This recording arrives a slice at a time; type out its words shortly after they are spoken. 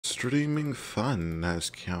Streaming fun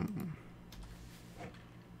has come.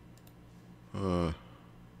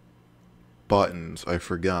 Buttons. I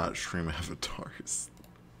forgot. Stream avatars.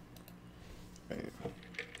 Right.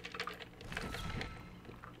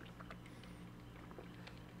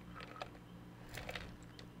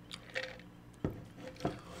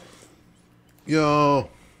 Yo.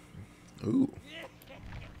 Ooh.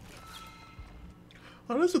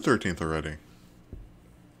 Oh, it's the 13th already.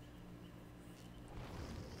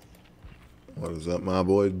 What is up, my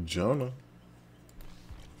boy Jonah?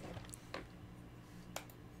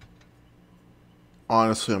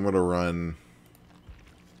 Honestly, I'm gonna run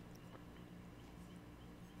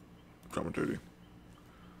dramaturgy.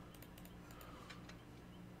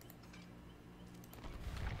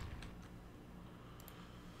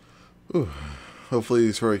 Ooh. Hopefully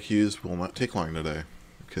these story cues will not take long today,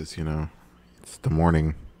 because, you know, it's the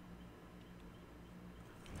morning.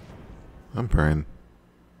 I'm praying.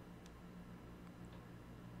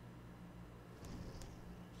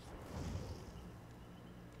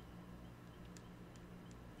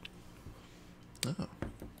 Oh.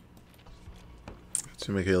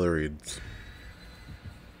 To Michaela reads.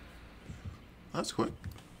 That's quick.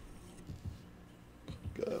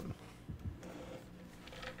 Good.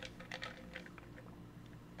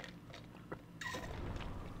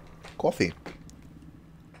 Coffee.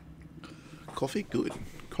 Coffee good.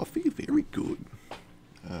 Coffee very good.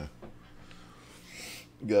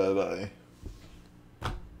 God,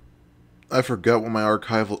 I forgot what my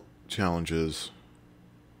archival challenge is.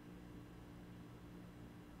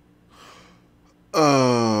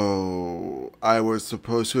 Oh, I was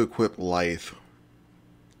supposed to equip Life.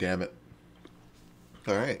 Damn it.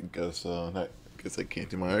 All right, guess I can't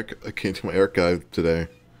do my archive today.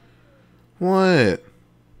 What?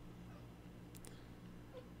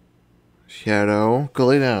 Shadow, go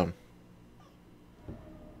lay down.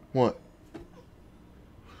 What?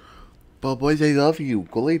 But boys, I love you.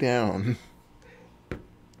 Go lay down.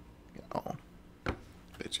 Oh,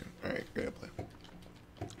 bitch you. All right, gotta play.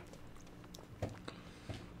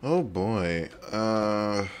 Oh boy.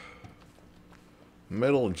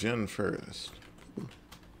 Metal Gen first.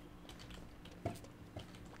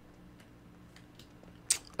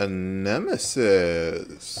 A Nemesis.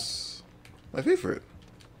 My favorite.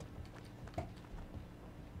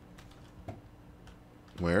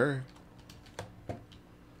 Where?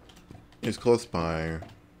 He's close by.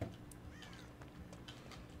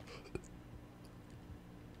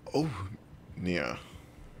 Oh, yeah.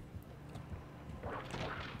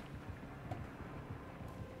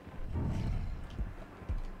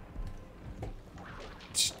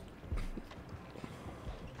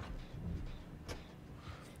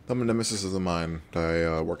 The Nemesis is of mine.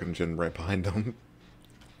 I work in the gym right behind them.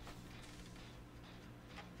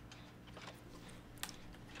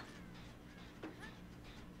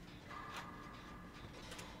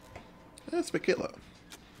 That's Michaela.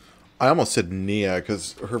 I almost said Nia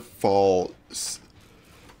because her fall,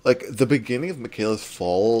 like the beginning of Michaela's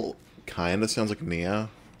fall, kind of sounds like Nia.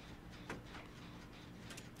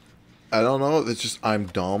 I don't know if it's just I'm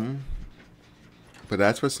dumb, but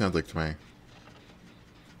that's what it sounds like to me.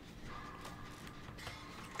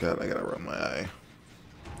 God, I gotta run my eye.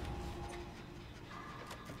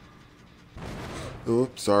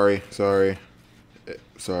 Oops, sorry. I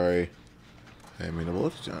mean, a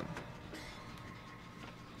bullet John.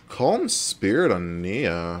 Calm Spirit on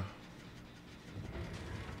Nia.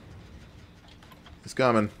 He's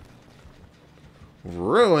coming.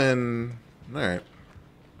 Ruin. Alright.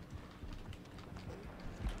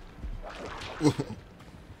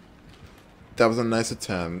 That was a nice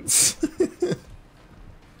attempt.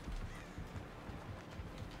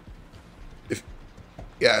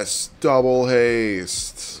 Yes, double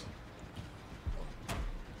haste.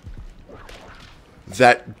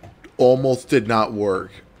 That almost did not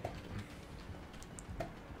work.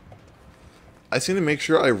 I seem to make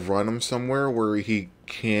sure I run him somewhere where he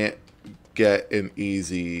can't get an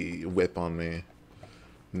easy whip on me.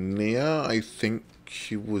 Nia, I think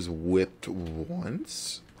she was whipped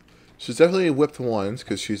once. She's definitely whipped once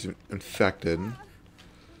because she's infected.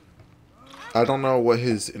 I don't know what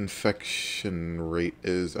his infection rate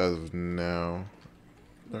is as of now.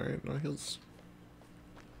 Alright, no heals.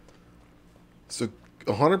 So,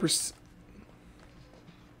 100%.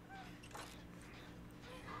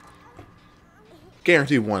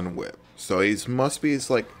 Guaranteed one whip. So, he must be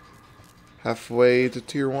like halfway to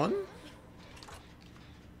tier 1?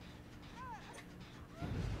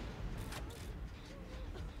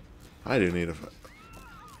 I do need a...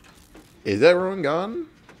 Is that ruin gone?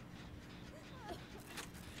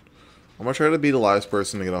 I'm gonna try to be the last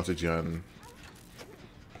person to get off the gen.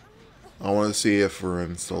 I want to see if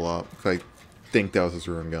Ruin's still up. I think that was his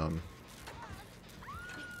Ruin gun.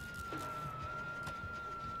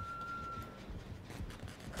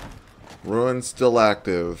 Ruin's still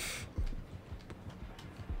active.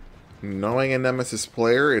 Knowing a Nemesis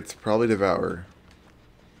player, it's probably Devour.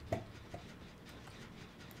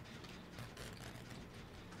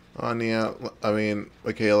 Anya, I mean,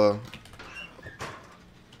 Michaela.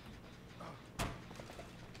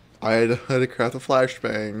 I had to craft a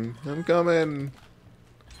flashbang. I'm coming.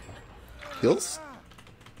 Heals?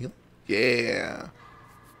 Heal? Yeah.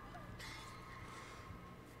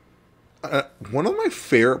 One of my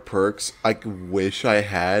favorite perks I wish I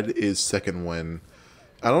had is Second Wind.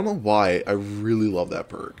 I don't know why. I really love that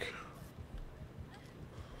perk.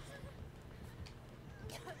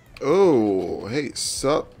 Oh, hey,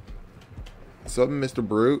 sup? Sup, Mr.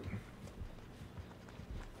 Brute?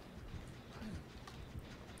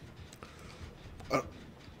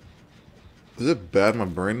 Is it bad my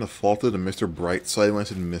brain defaulted to Mr. Brightside when I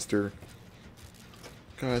said Mr.?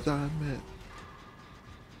 God damn it.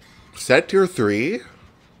 Set tier 3?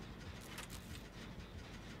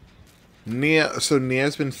 So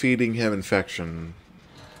Nia's been feeding him infection.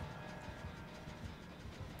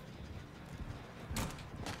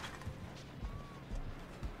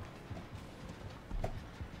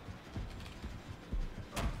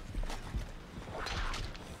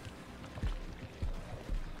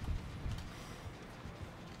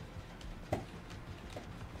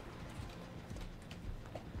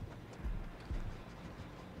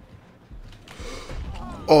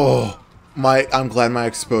 Oh, I'm glad my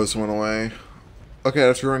exposed went away. Okay,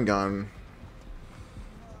 that's Ruin gone.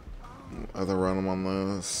 I have to run him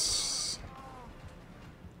on this.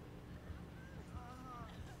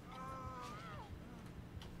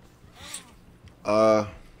 I'm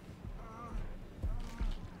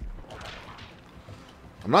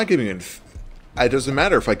not giving you it doesn't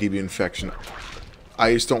matter if I give you infection.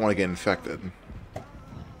 I just don't want to get infected.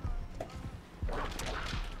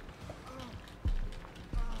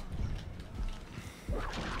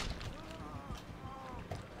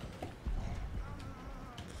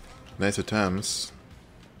 Nice attempts.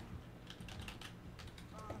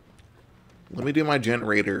 Let me do my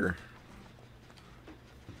generator.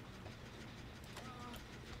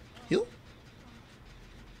 Heal?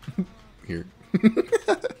 Here.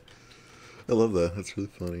 I love that. That's really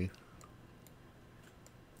funny.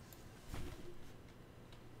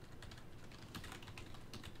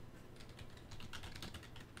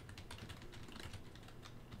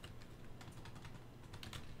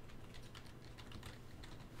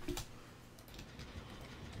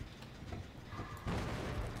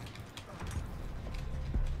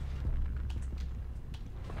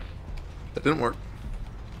 That didn't work.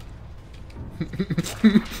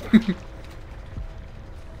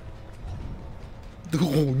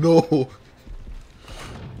 Oh no!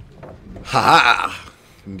 Ha!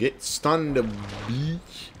 Get stunned,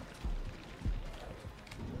 bitch.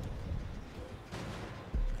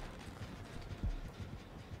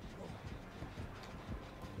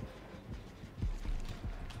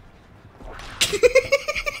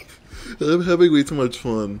 I'm having way too much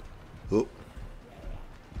fun. Oh.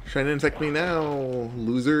 Trying to infect me now,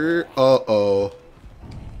 loser. Uh-oh.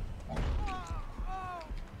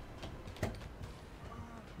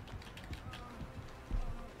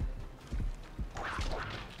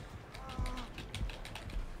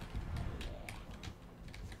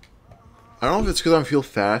 I don't know if it's because I feel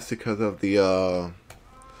fast because of the,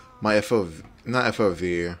 my FOV, not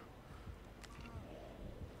FOV.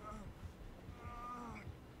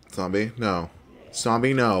 Zombie? No.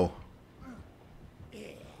 Zombie, no.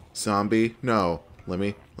 Zombie, no. Let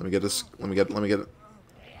me get this, let me get it.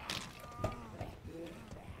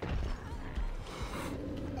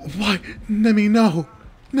 Why? Nemi, no!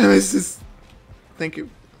 Nemesis! Thank you.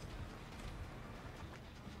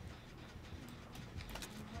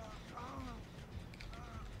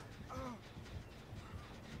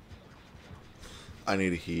 I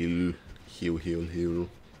need to heal. Heal, heal, heal.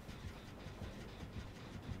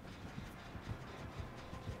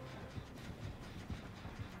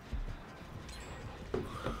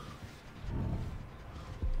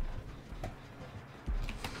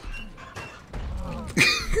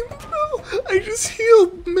 No, I just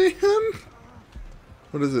healed, man.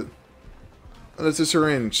 What is it? Oh, that's a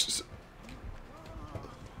syringe.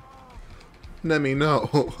 Nemi,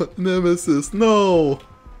 no. Nemesis, no.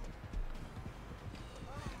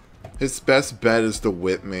 His best bet is to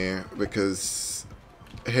whip me, because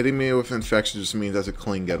hitting me with infection just means that's a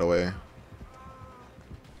clean getaway.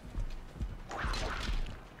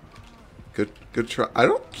 Good try. I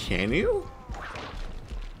don't, can you?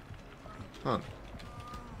 Huh.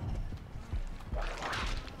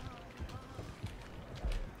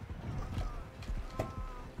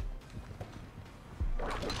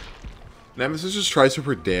 Nemesis just tries to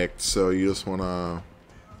predict, so you just wanna...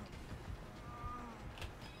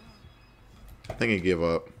 I think he gave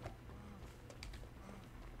up.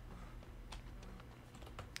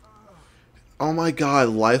 Oh my god,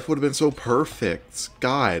 life would have been so perfect.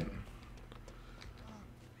 God.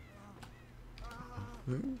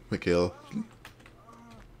 Mikhail.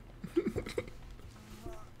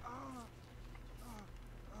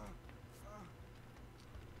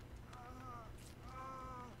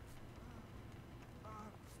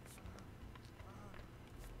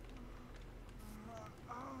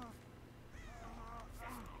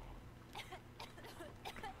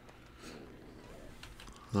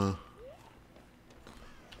 Huh.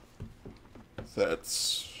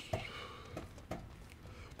 That's...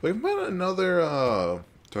 We might another,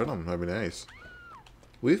 totem. That'd be nice.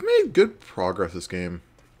 We've made good progress this game.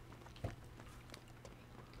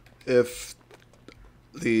 If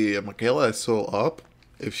the Michaela is still up,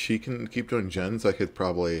 if she can keep doing gens, I could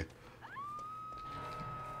probably...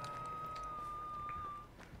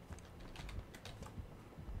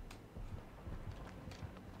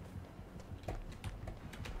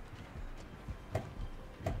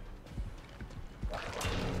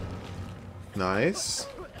 Nice.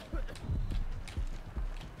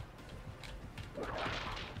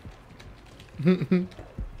 I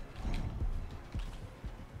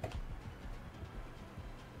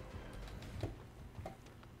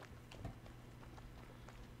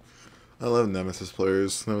love Nemesis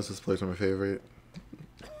players. Nemesis players are my favorite.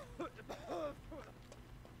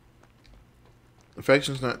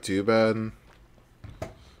 Infection's not too bad.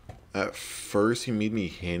 At first he made me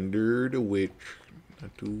hindered, which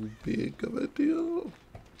not too big of a deal.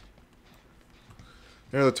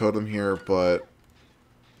 There's a totem here, but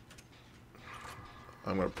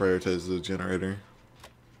I'm gonna prioritize the generator.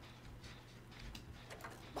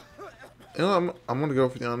 You know, I'm gonna go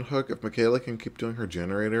for the unhook. If Michaela can keep doing her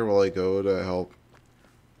generator while I go to help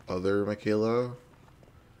other Michaela,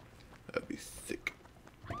 that'd be sick.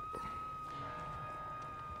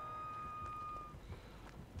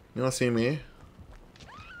 You wanna see me?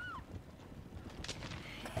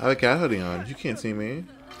 I have a cat hoodie on. You can't see me.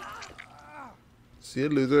 See you,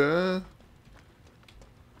 loser.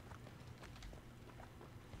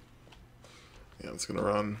 Yeah, it's gonna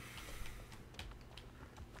run.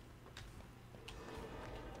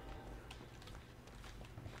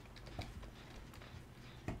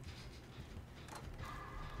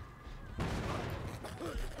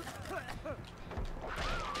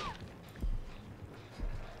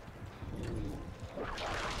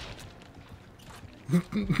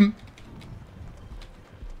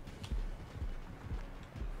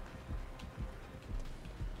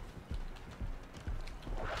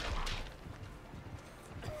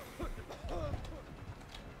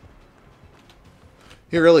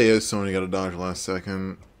 He really is someone you gotta dodge last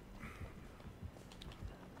second.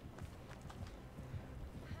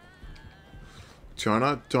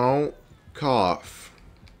 Jonah, don't cough.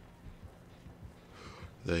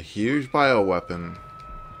 The huge bioweapon.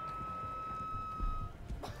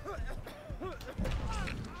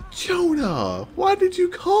 Jonah, why did you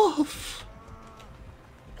cough?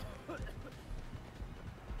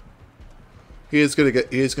 He is gonna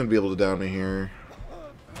be able to down me here.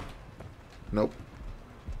 Nope.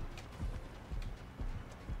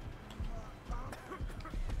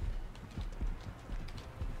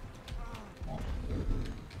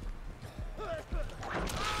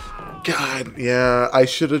 God, yeah, I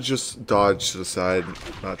should have just dodged to the side,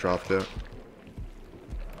 not dropped it.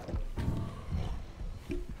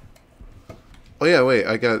 Oh yeah, wait,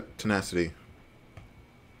 I got tenacity.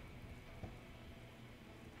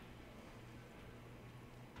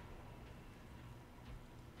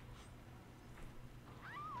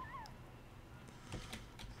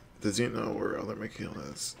 Does he know where other Mikhail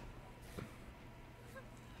is?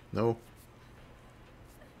 No.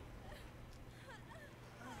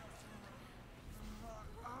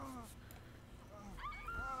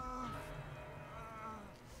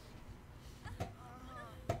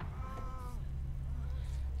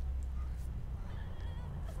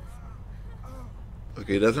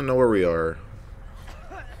 Okay, he doesn't know where we are.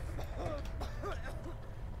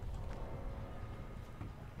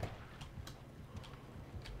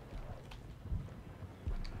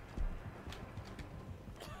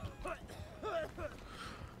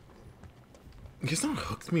 He's not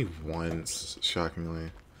hooked me once,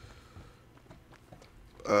 shockingly.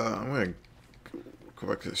 I'm gonna go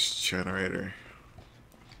back to this generator.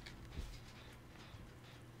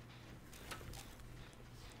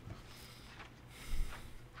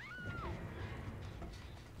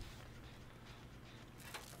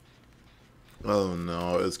 Oh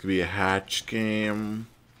no, it's gonna be a hatch game.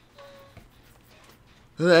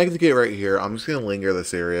 There's an exit gate right here. I'm just gonna linger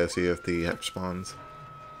this area, see if the hatch spawns.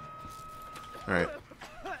 Alright.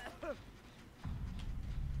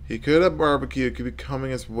 He could have barbecue. It could be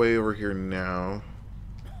coming his way over here now.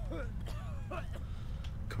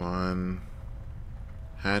 Come on.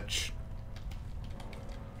 Hatch.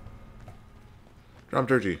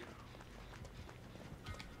 Dramaturgy.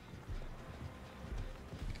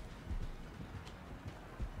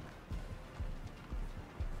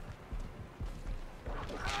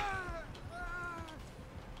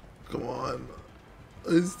 Come on.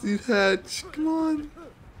 Let's do hatch. Come on.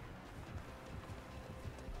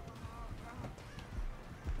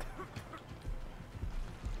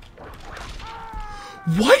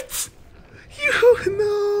 What? You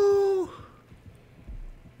know.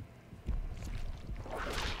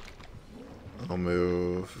 I'll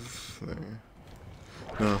move there.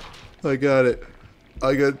 No, I got it.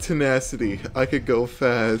 I got tenacity. I could go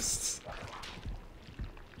fast.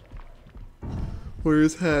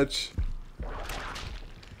 Where's Hatch?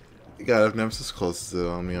 God, if Nemesis closes it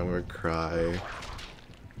on me, I'm gonna cry.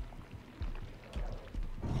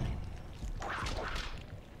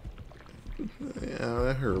 Yeah,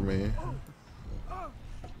 that hurt me.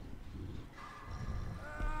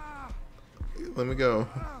 Let me go.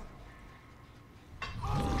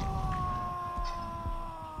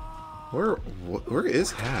 Where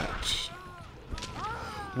is Hatch?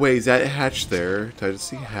 Wait, is that Hatch there? Did I just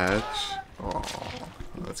see Hatch? Oh,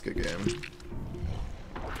 that's a good game.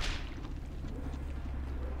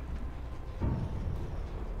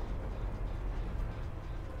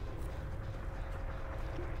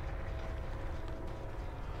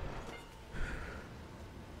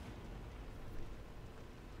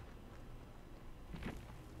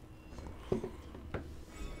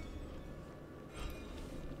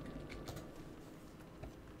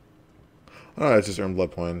 Oh, I just earned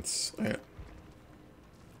blood points. Right.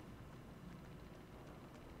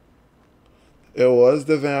 It was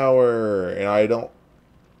Devour, and I don't...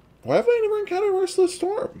 Why have I never encountered Merciless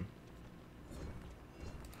Storm?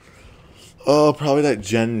 Oh, probably that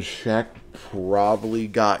gen check probably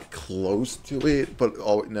got close to it, but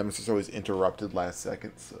Nemesis always interrupted last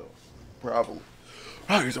second, so probably.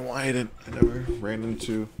 Probably reason why I never ran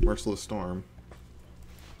into Merciless Storm.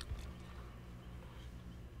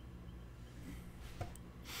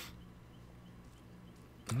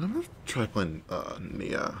 I'm gonna try playing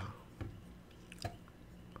Nia.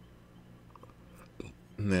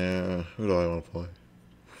 Nah, who do I want to play?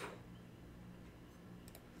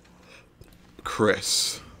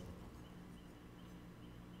 Chris.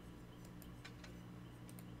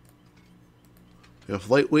 If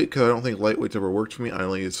lightweight, because I don't think lightweight's ever worked for me. I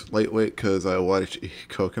only use lightweight because I watched a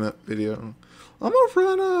coconut video. I'm gonna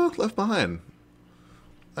run Left Behind.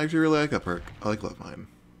 I actually really like that perk. I like Left Behind.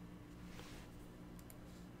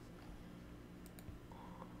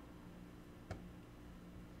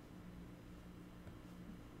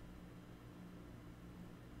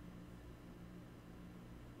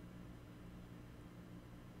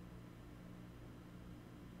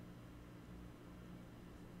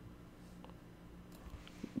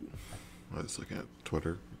 I was looking at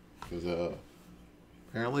Twitter. There's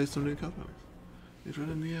apparently some new companies. It's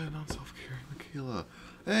written, yeah, non-self-care, Makila.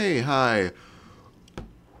 Hey, hi.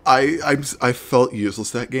 I felt useless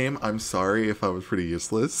that game. I'm sorry if I was pretty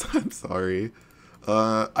useless. I'm sorry.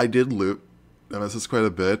 I did loot Nemesis quite a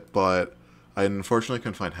bit, but I unfortunately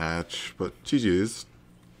couldn't find Hatch. But GG's.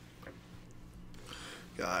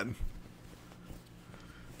 God.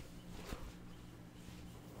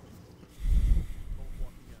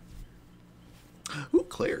 Ooh,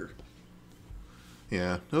 Claire.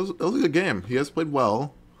 Yeah, that was a good game. He has played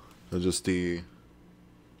well. It was just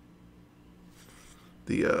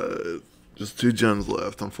just 2 gens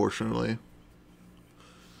left, unfortunately.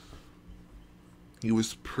 He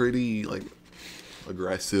was pretty like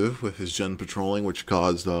aggressive with his gen patrolling, which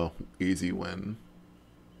caused a easy win.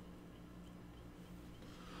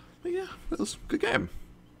 But yeah, it was a good game.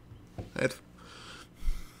 That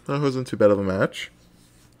wasn't too bad of a match.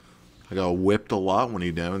 I got whipped a lot when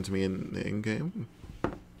he damaged me in the in-game.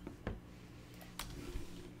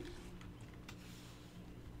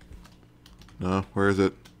 No, where is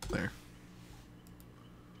it? There.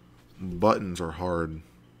 Buttons are hard.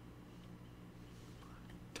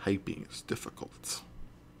 Typing is difficult.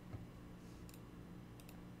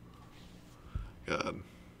 God.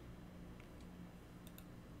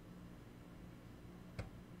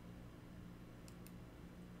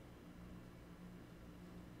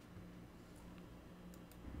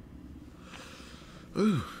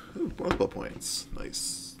 Ooh, bonus ball points.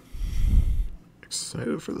 Nice.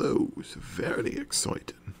 Excited for those. Very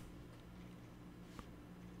excited.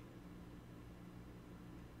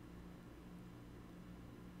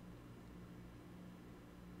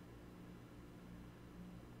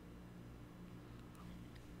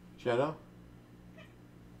 Shadow?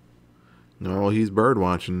 No, he's bird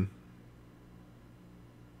watching.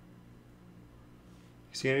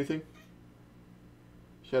 You see anything?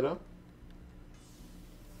 Shadow?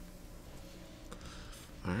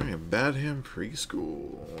 Alright, Badham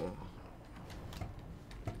Preschool.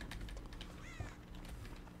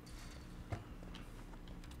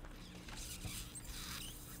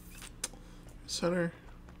 Center?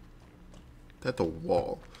 That's the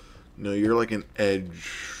wall. No, you're like an edge.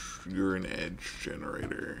 You're an edge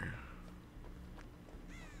generator.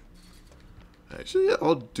 Actually, yeah,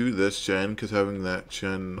 I'll do this gen, because having that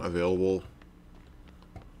gen available.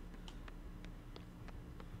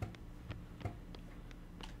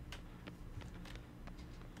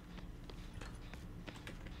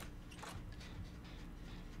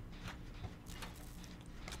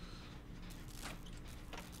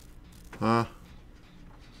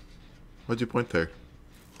 What'd you point there?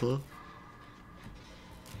 Huh?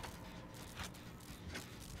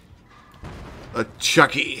 A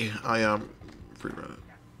Chucky. I am free running.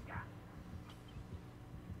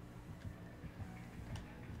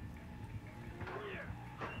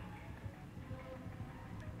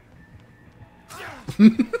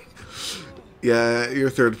 Yeah, you're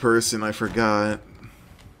third person. I forgot.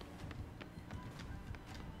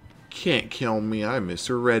 Can't kill me. I'm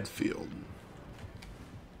Mr. Redfield.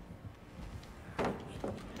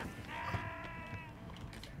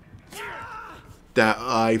 That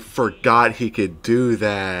I forgot he could do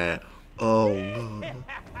that. Oh no.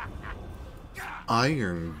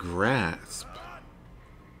 Iron Grasp.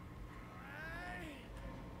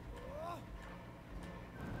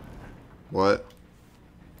 What?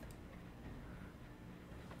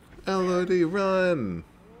 Elodie, run!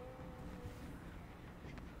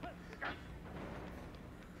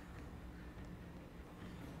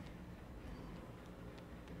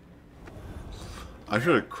 I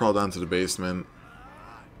should have crawled down to the basement.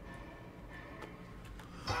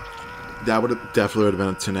 That would have definitely been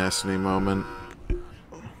a tenacity moment.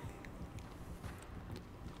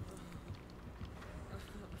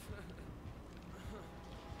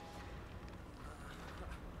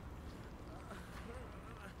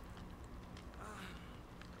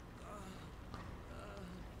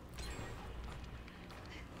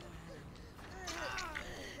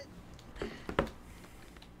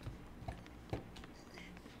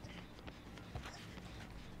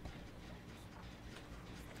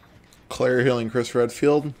 Claire healing Chris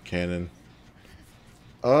Redfield. Cannon.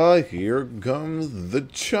 Here comes the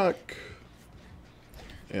Chuck.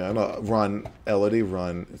 Yeah, I know. Run, Elodie,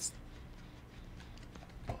 run. It's...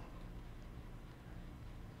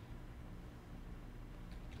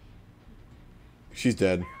 She's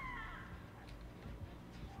dead.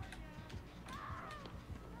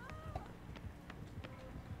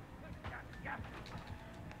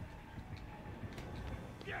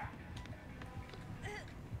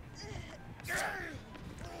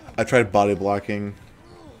 I tried body blocking.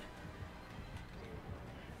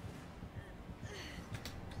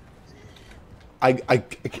 I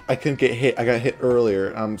couldn't get hit. I got hit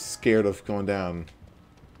earlier. I'm scared of going down.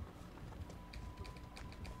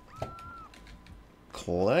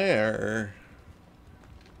 Claire.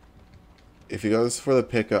 If he goes for the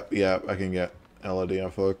pickup, yeah, I can get Elodie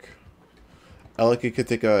off hook. Elodie could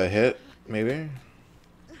take a hit, maybe.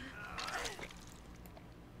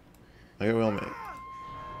 I got wheelmate.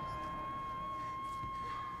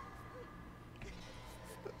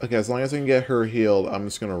 Okay, as long as I can get her healed, I'm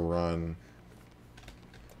just gonna run.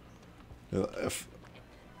 If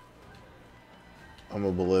I'm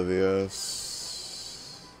oblivious.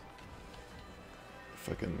 If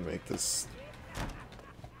I can make this.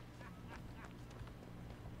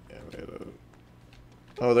 Yeah, made it.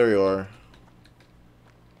 Oh, there you are.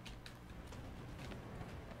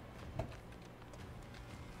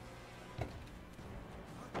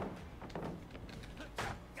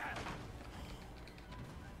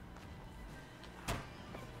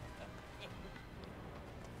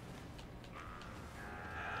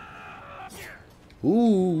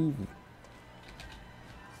 Ooh.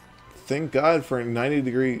 Thank God for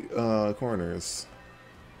 90-degree corners.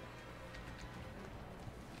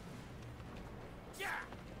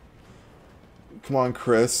 Come on,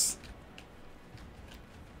 Chris.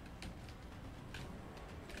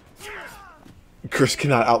 Chris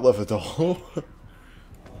cannot outlive a doll.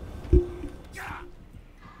 There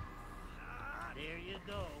you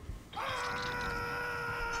go.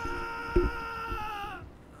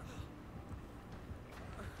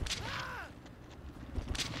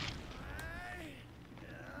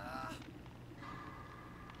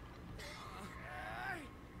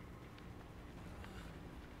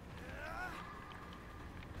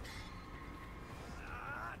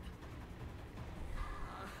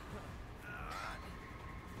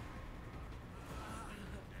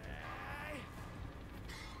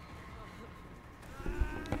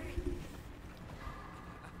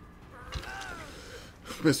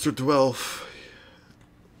 Mr. Dwelf,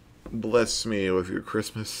 bless me with your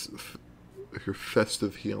with your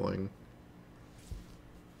festive healing.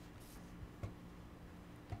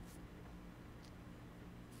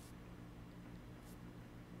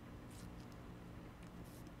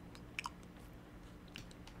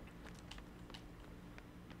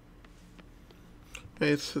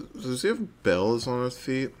 Hey, does he have bells on his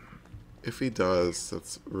feet? If he does,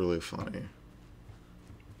 that's really funny.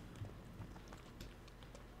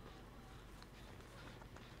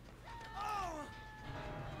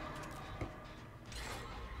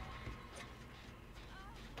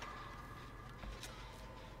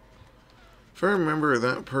 If I remember,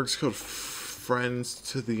 that perk's called Friends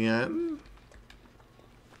to the End.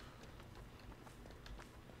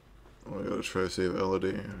 Oh, I gotta try to save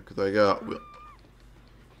Elodie, because I got...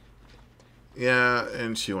 Yeah,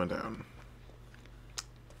 and she went down.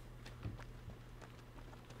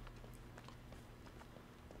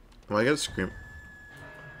 Am I gonna scream?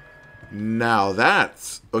 Now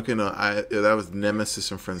that's... Okay, no, that was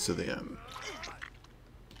Nemesis and Friends to the End.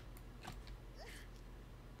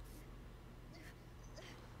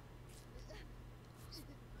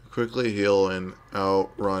 Quickly heal and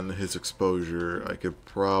outrun his exposure. I could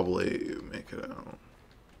probably make it out.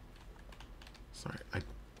 Sorry,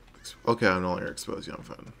 okay, I'm no longer exposed. I'm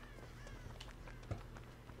fine.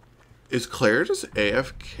 Is Claire just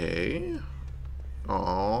AFK?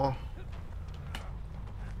 Aww.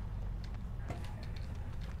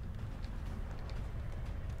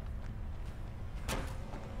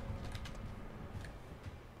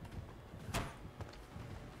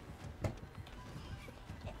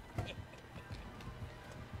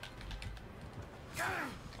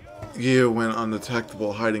 You went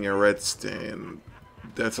undetectable, hiding a red stain.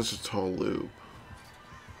 That's such a tall loop.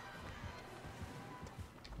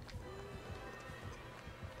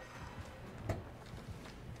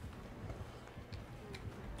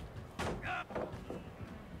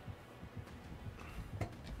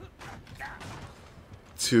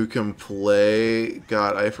 To can play.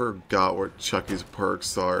 God, I forgot what Chucky's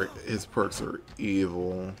perks are. His perks are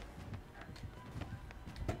evil.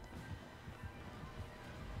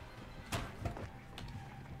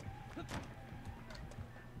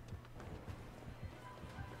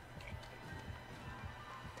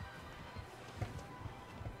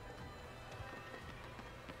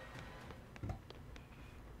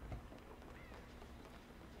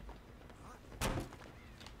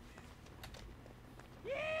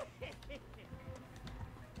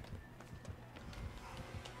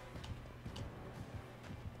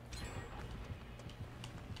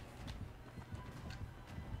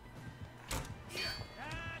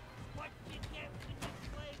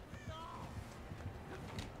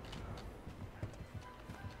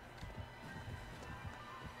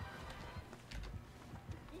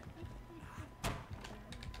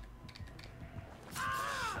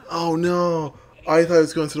 Oh no! I thought it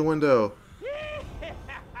was going to the window.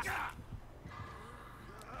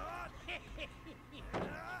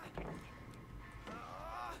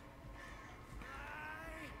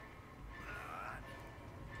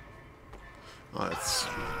 Oh, that's...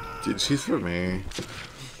 Dude, she's for me.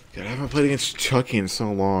 God, I haven't played against Chucky in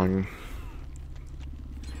so long.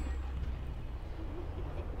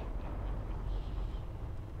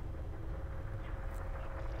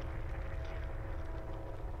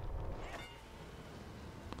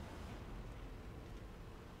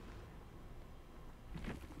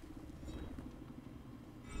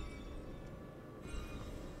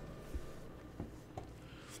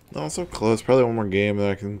 No, it's so close. Probably one more game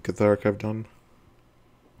that I can get the archive done.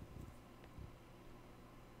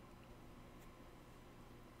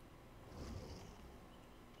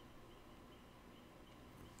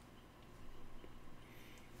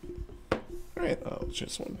 Alright, let's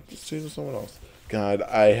choose someone else. God,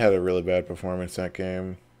 I had a really bad performance that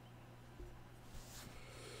game.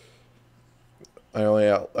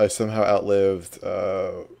 I somehow outlived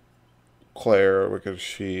Claire because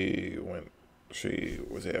she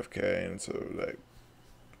was AFK, and so like,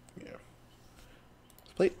 yeah.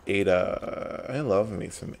 Let's play Ada. I love me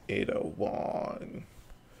some Ada Wong.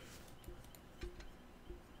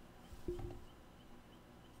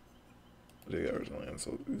 The original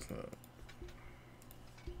answer is not.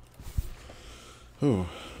 Ooh.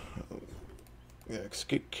 Yeah,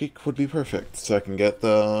 Keek would be perfect, so I can get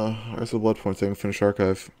the rest of the blood points so I can finish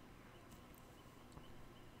archive.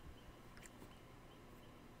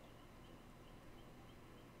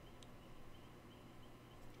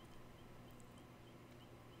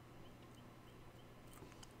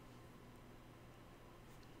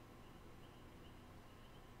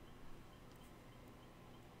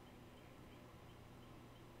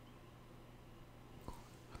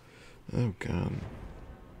 Oh god.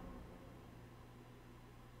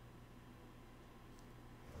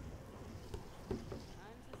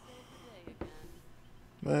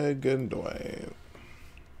 Meg and Dwight.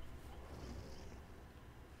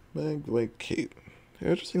 Meg, Dwight, Kate.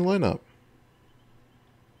 Interesting lineup.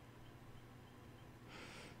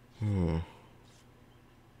 Hmm.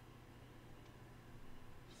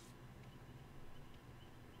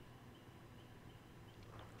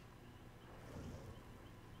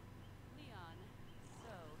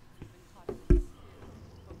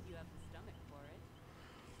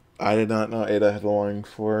 I did not know Ada had a line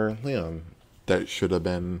for Leon. That should have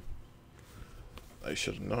been. I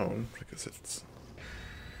should have known because it's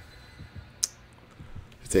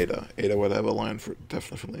Ada. Ada would have a line for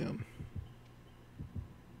definitely for Leon.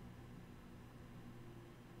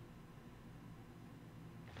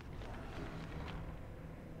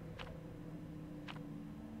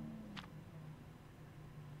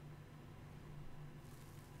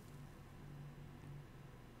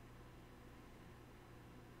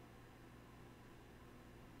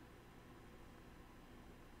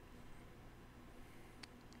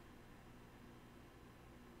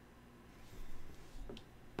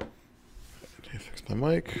 I fix my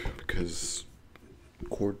mic because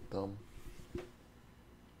cord thumb.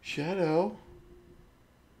 Shadow,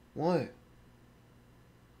 what?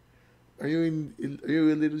 Are you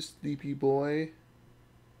a little sleepy boy?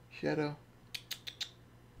 Shadow.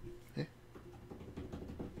 Hey.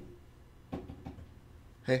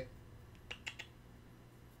 Hey.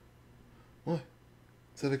 What?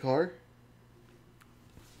 Is that a car?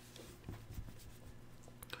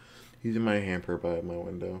 He's in my hamper by my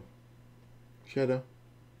window. Shadow.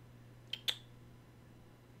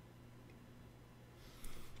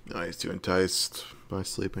 No, he's too enticed by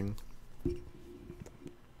sleeping.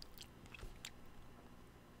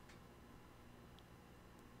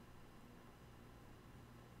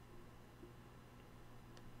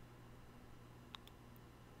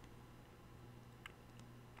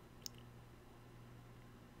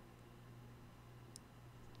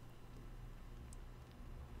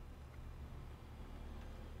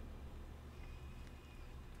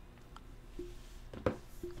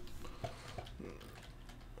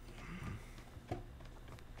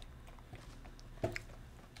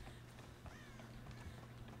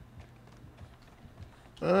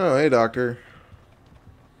 Oh, hey, doctor.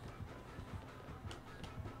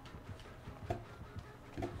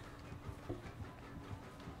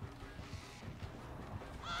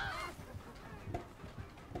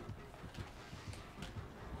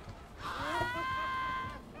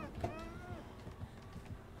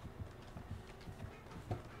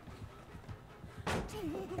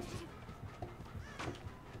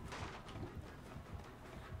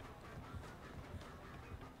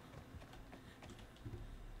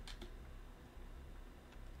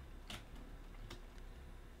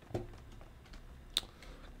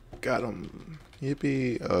 Got him.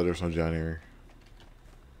 Yippee. Oh, there's no John here.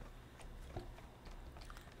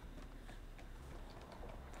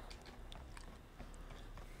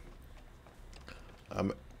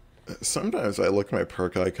 Sometimes I look at my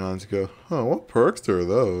perk icons and go, oh, what perks are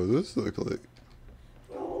those? This looks like...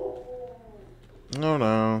 Oh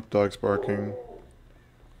no, dog's barking.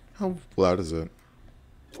 How loud is it?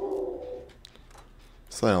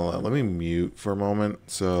 Silent loud. Let me mute for a moment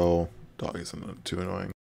so dog isn't too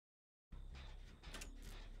annoying.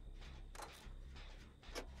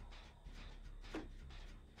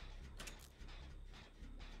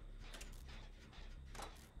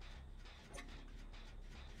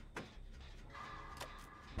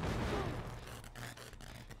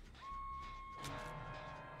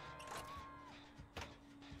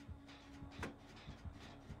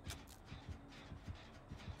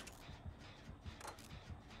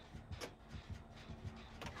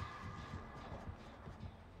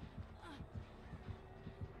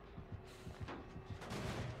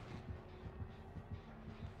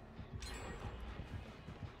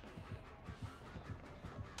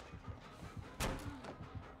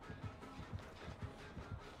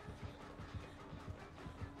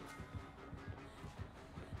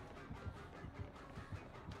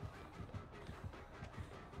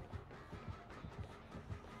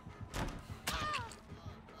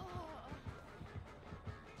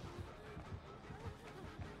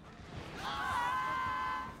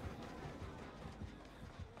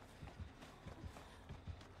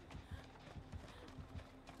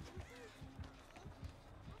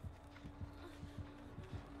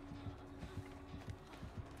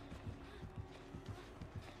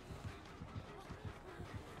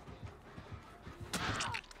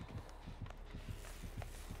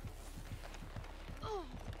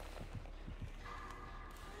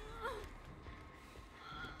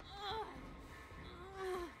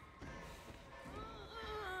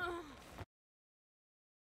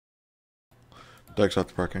 Doug shot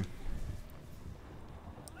the parking.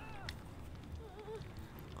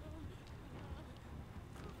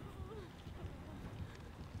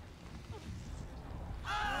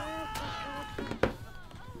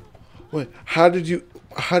 Wait, how did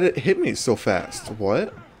it hit me so fast?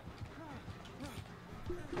 What?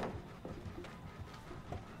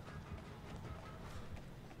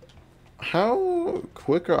 How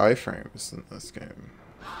quick are iframes in this game?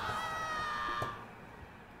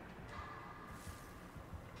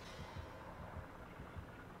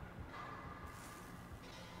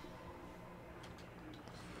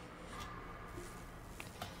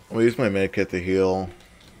 I'll use my medkit to heal.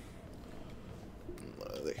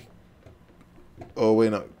 Oh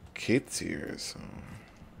wait, no, Kate's here, so...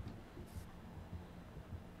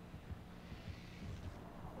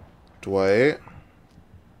 Dwight?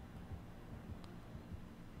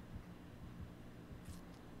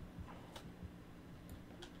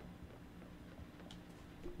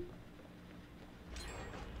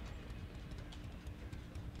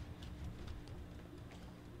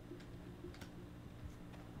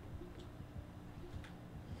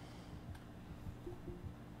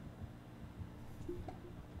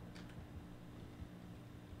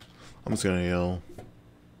 I'm just gonna heal.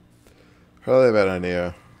 Probably a bad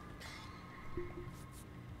idea.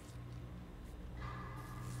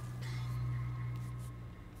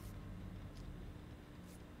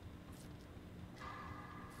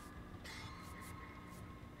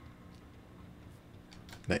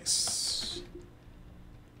 Nice.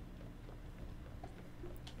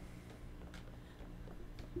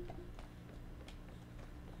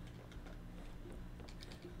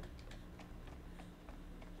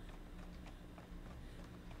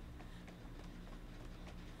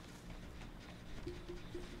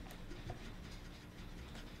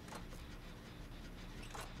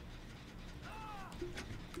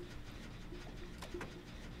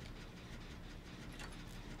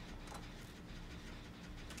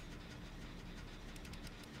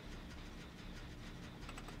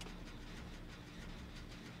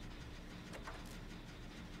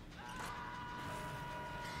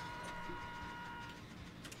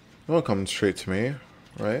 It won't come straight to me,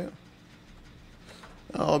 right?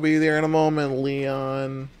 I'll be there in a moment,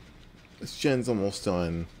 Leon. This gen's almost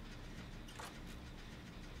done.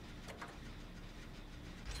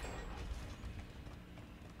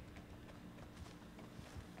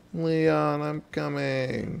 Leon, I'm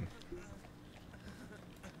coming.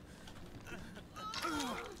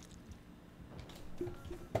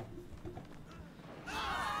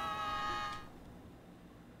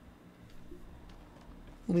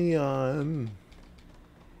 Leon.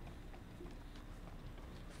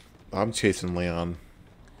 I'm chasing Leon.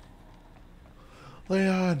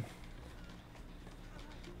 Leon.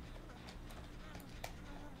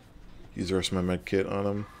 Use the rest of my med kit on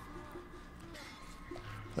him.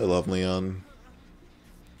 I love Leon.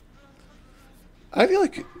 I feel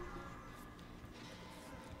like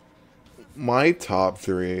my top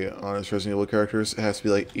 3 honest Resident Evil characters has to be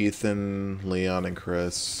like Ethan, Leon, and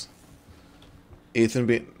Chris. Ethan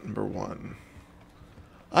being number 1.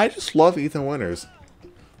 I just love Ethan Winters.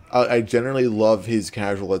 I generally love his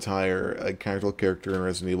casual attire. A casual character in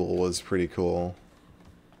Resident Evil was pretty cool.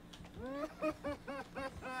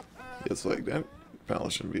 It's like, that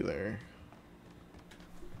palette shouldn't be there.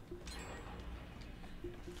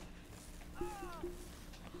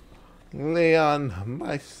 Leon,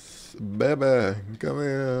 my baby, come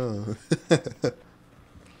here.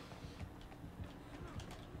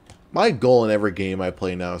 My goal in every game I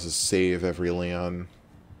play now is to save every Leon.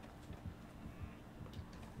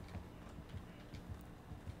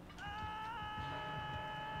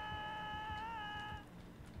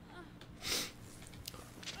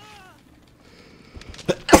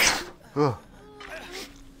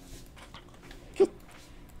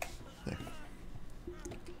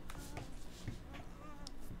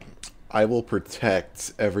 I will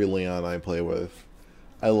protect every Leon I play with.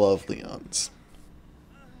 I love Leons.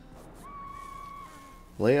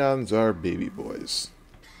 Leons are baby boys.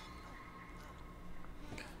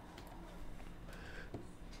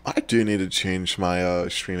 I do need to change my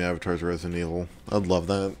stream avatar to Resident Evil. I'd love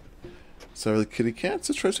that. So the kitty cats,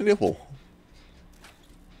 it's Resident Evil.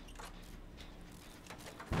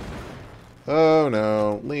 Oh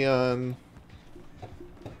no, Leon.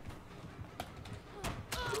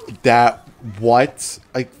 That, what?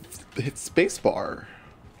 I hit spacebar.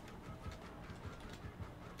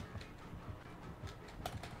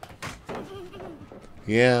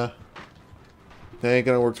 Yeah. That ain't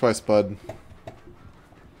gonna work twice, bud.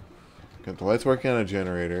 Got the lights working on a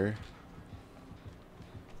generator.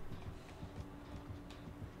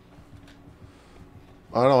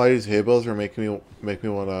 I don't know why these hay bales are make me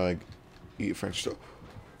want to eat French toast.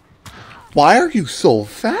 Why are you so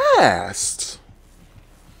fast?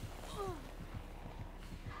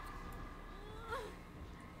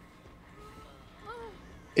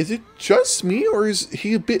 Is it just me, or is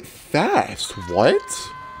he a bit fast? What?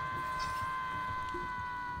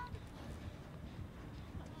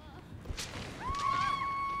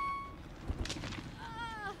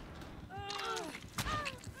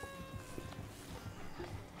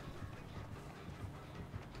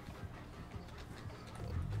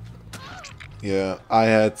 Yeah, I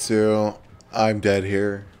had to. I'm dead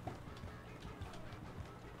here.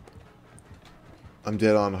 I'm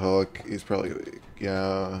dead on hook. He's probably gonna...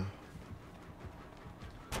 Yeah.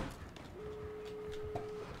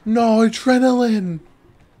 No, adrenaline!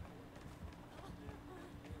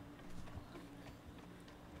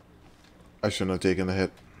 I shouldn't have taken the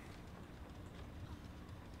hit.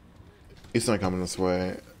 He's not coming this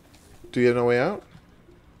way. Do you have no way out?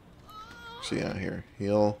 So yeah, here.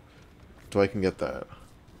 Heal. Dwight can get that.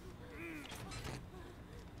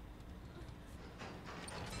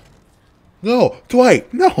 No!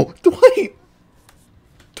 Dwight! No! Dwight!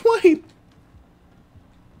 Dwight!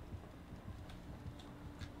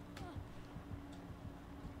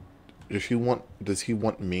 Does he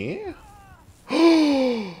want me?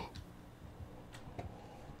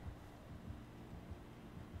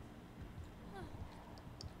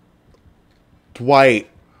 Dwight!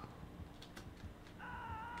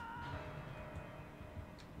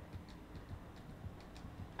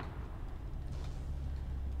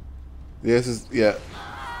 This is, yeah.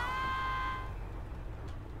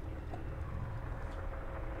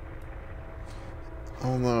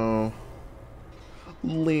 Oh no.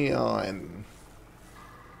 Leon.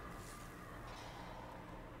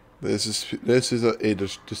 This is a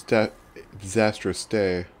disastrous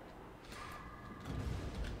day.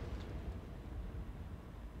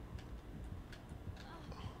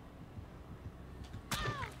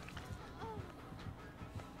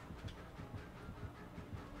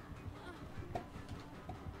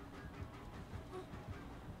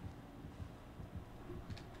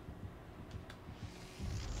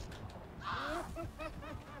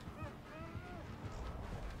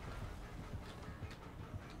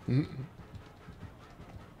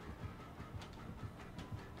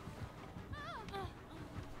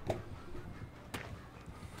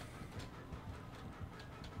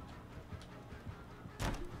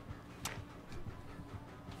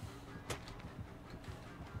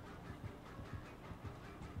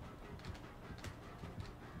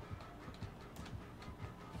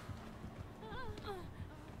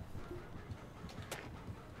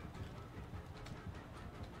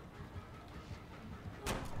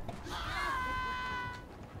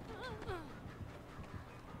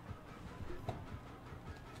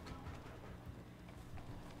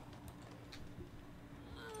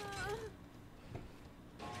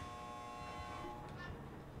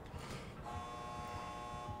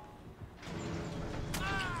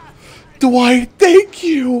 Dwight, thank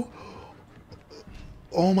you!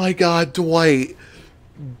 Oh my god, Dwight.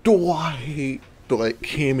 Dwight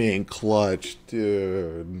came in clutch,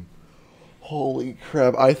 dude. Holy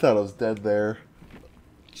crap, I thought I was dead there.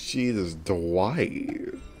 Jesus,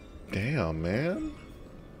 Dwight. Damn, man.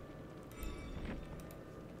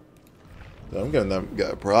 I'm giving them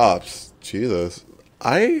props. Jesus.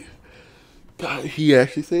 He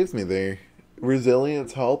actually saves me there.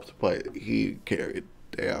 Resilience helped, but he carried.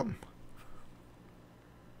 Damn.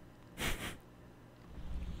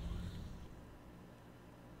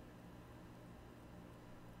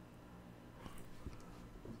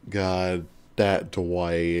 God, that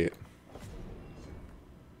Dwight.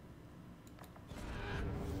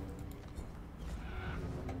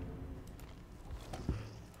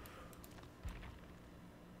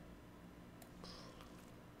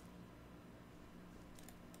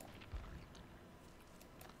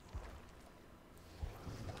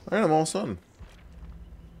 Alright, I'm almost done.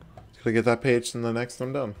 Gotta get that page and the next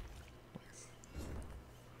I'm done.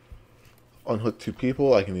 Unhook 2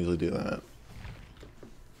 people, I can easily do that.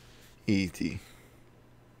 Easy.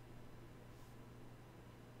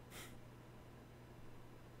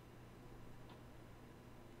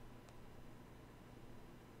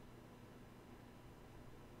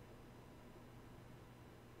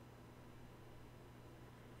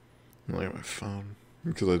 Look at my phone.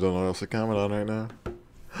 Because I don't know what else to comment on right now.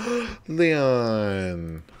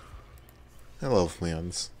 Leon! I love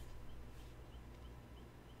Leons.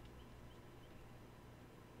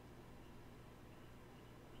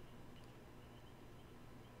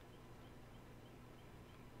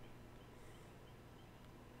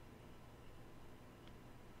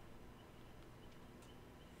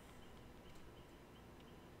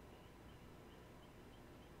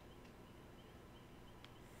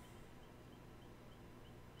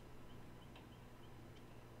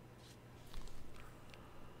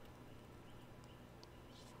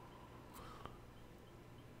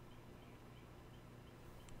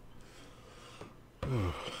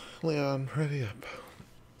 Leon, ready up.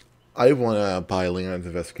 I want to buy Leon's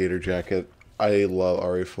investigator jacket. I love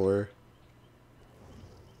RE4.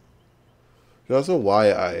 That's also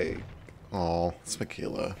why I... Oh, it's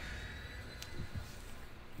Michaela.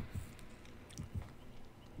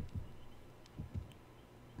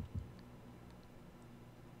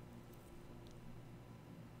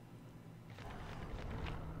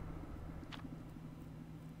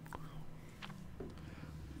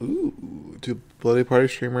 Ooh, 2 Bloody Party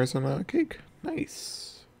streamers on a cake.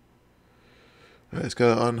 Nice. I just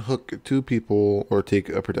gotta unhook 2 people or take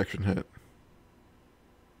a protection hit.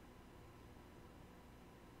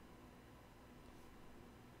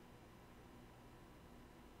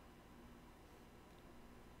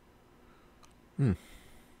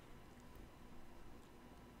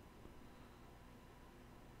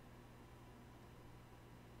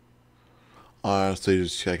 Honestly,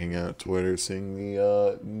 just checking out Twitter, seeing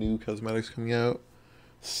the new cosmetics coming out.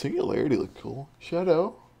 Singularity look cool.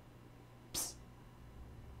 Shadow. Psst.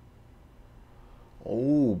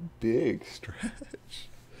 Oh, big stretch.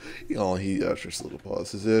 Oh, he just a little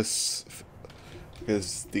pause. Is this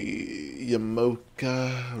the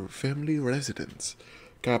Yamoka family residence?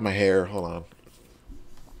 Got my hair. Hold on.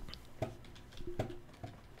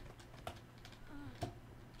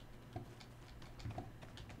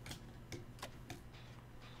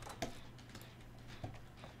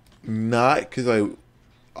 Not because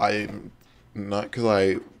I'm not because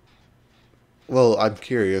I. Well, I'm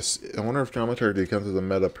curious. I wonder if dramaturgy comes with a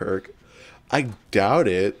meta perk. I doubt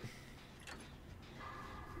it.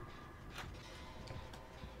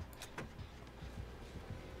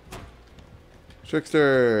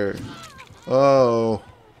 Trickster. Oh.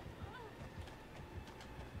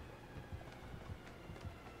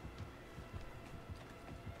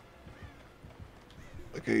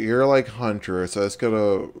 Okay, you're like Hunter, so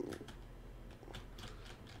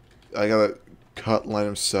I gotta cut line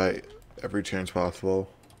of sight every chance possible.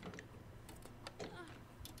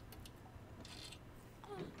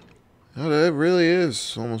 Oh, that really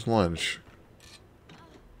is almost lunch.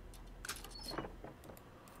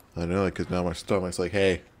 I know, because now my stomach's like,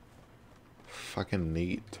 hey, fucking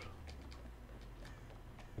neat.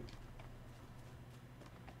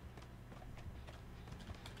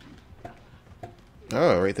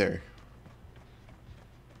 Oh, right there.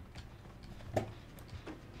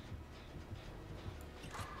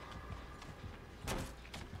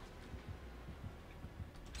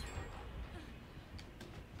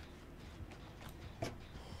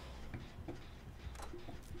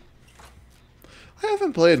 I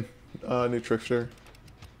haven't played New Trickster.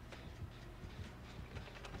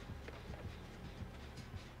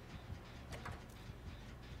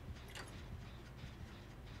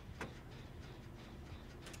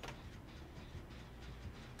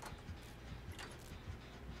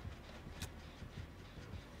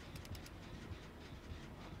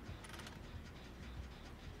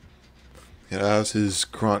 It has his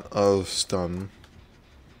grunt of stun.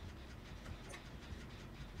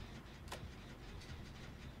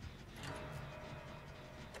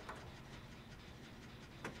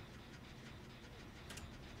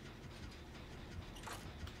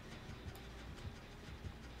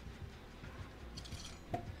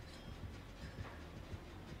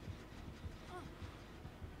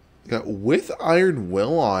 Yeah, with Iron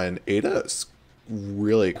Will on, Ada's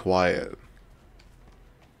really quiet.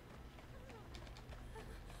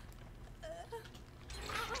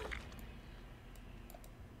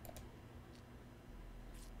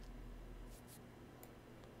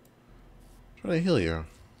 Trying to heal you.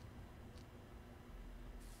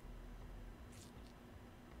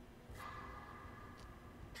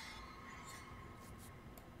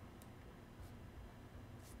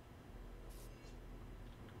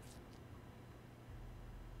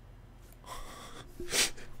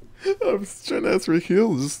 I was trying to ask for a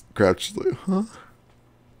heal, just crouched like, huh?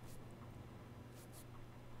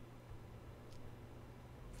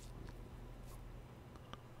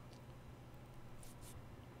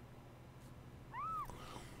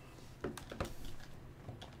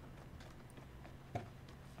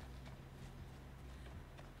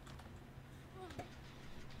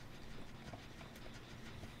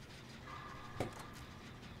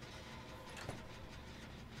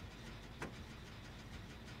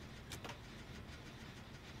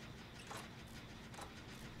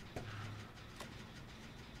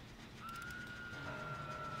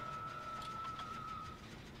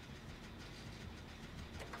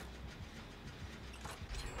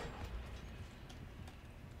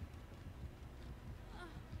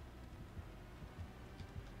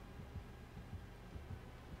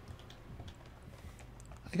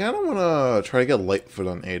 I kind of want to try to get Lightfoot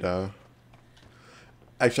on Ada.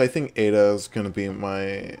 Actually, I think Ada is going to be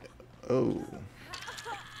my... Oh.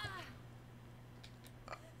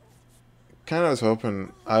 Kind of was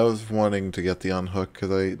hoping... I was wanting to get the unhook because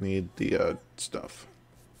I need the stuff.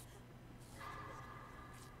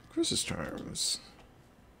 Chris's Charms.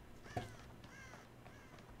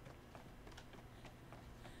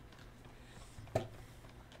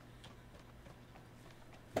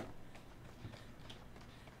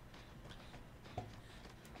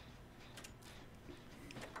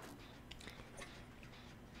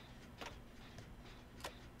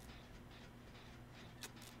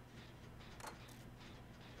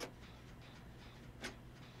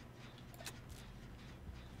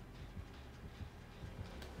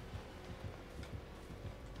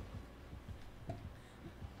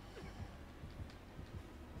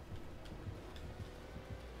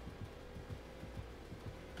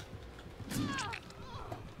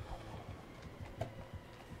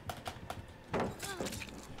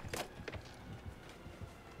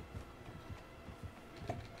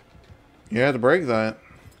 You had to break that.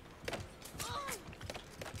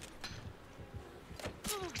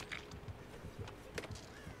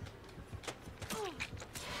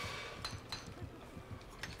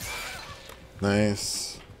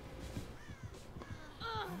 Nice.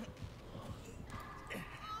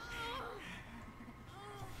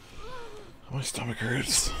 My stomach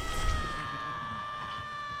hurts.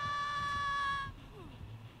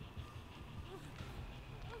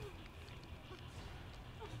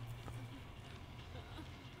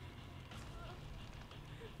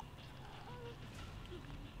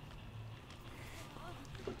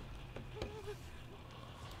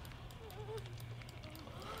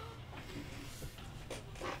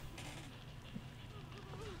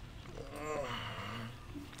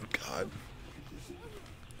 God.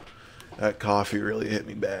 That coffee really hit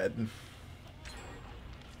me bad.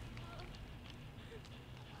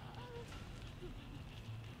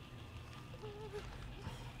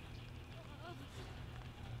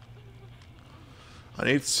 I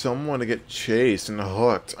need someone to get chased and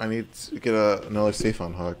hooked. I need to get another safe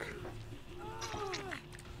on hook.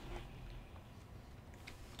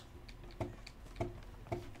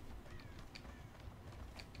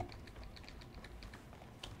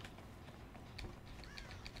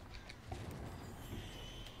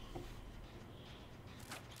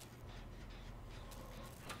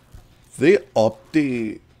 They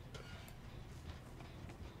update...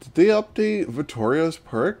 Did they update Vittoria's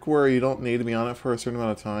perk where you don't need to be on it for a certain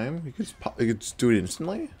amount of time? You could just do it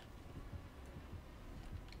instantly?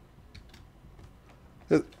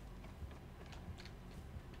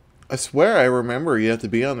 I swear I remember you have to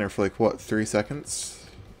be on there for like, what, 3 seconds?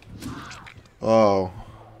 Oh.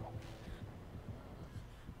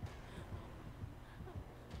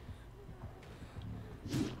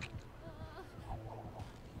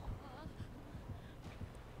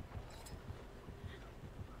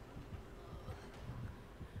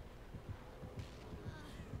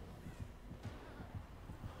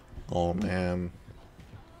 Oh, man.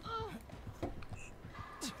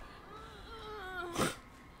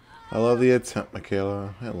 I love the attempt,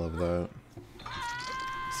 Michaela. I love that.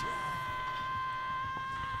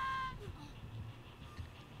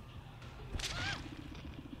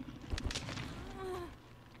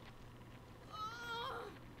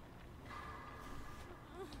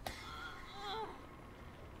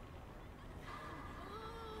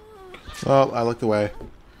 Well, I looked away.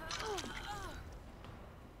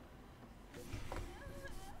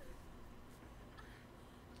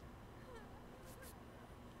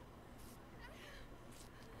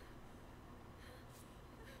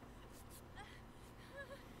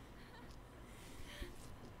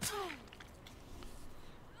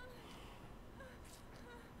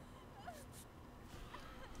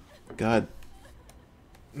 God,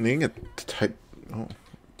 needing a type. Oh,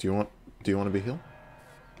 do you want to be healed?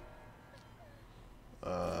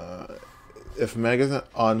 If Meg doesn't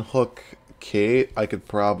unhook Kate, I could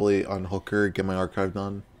probably unhook her, get my archive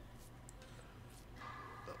done.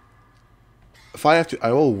 If I have to,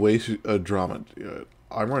 I will waste a drama.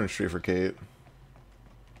 I'm running straight for Kate.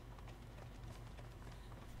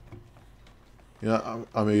 Yeah,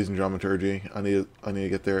 I'm using dramaturgy. I need to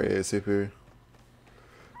get there ASAP.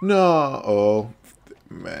 No, oh,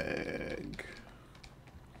 Meg.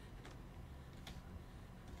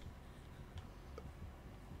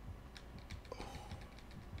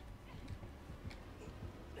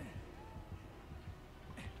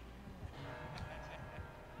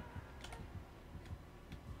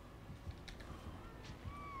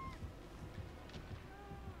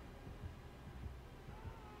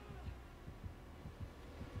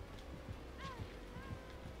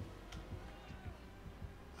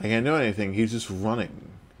 I can't do anything. He's just running.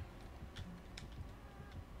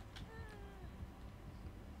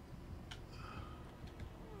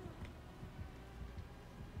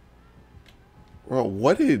 Bro,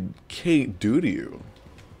 what did Kate do to you?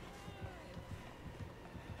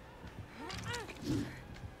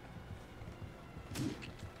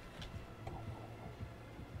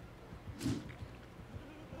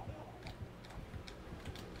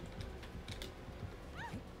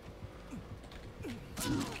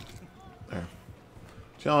 There.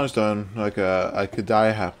 Challenge done. Like, I could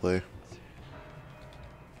die happily.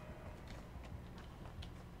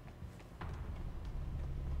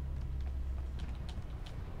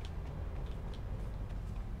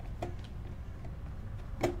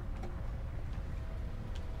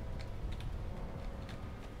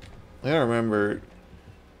 I gotta remember,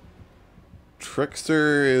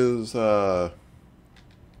 Trickster is,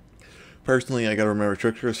 personally, I gotta remember,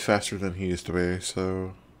 Trickster is faster than he used to be,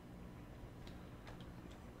 so...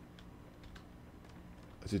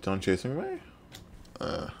 Is he done chasing me?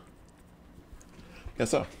 Guess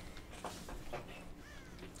so.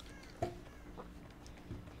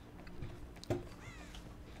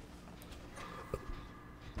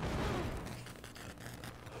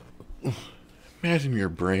 Imagine your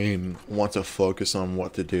brain wants to focus on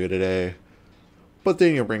what to do today, but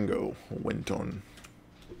then your brain go, Winton.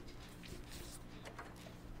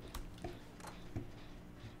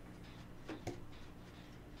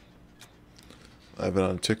 I've been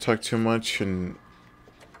on TikTok too much and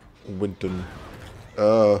Winton.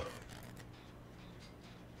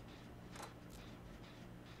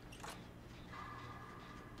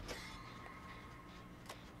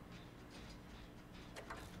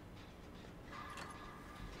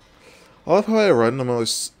 I love how I run the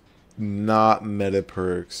most not meta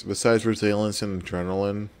perks, besides resilience and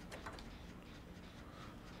adrenaline.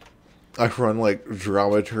 I run like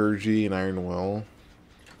dramaturgy and iron will.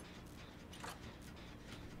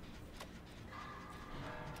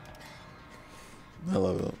 I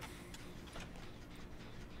love it.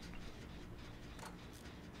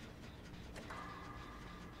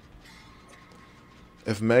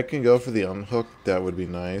 If Meg can go for the unhook, that would be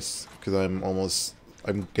nice, because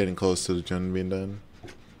I'm getting close to the gen being done.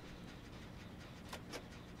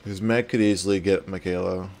 Because Meg could easily get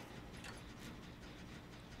Michaela.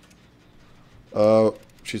 Oh,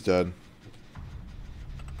 she's dead.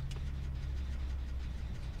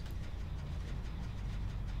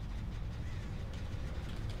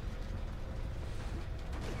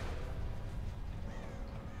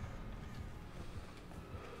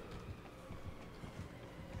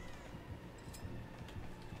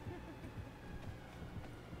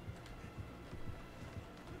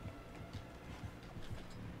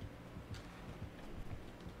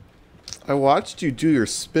 I watched you do your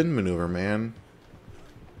spin maneuver, man.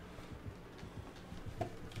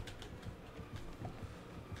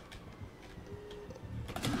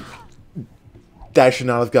 That should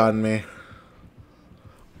not have gotten me.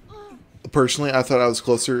 Personally, I thought I was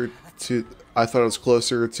closer to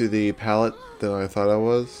the pallet than I thought I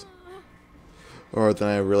was. Or than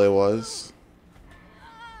I really was.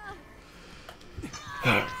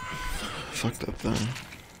 Fucked up then.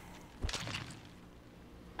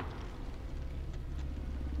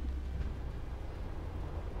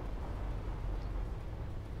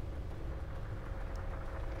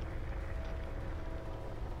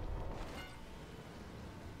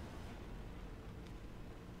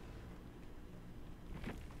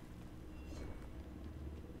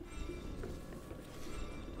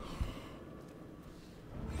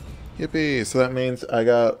 Yippee! So that means I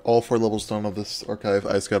got all 4 levels done of this archive.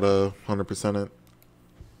 I just gotta 100% it.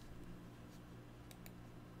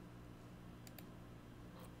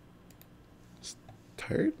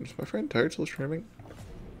 Tired? Is my friend tired still streaming?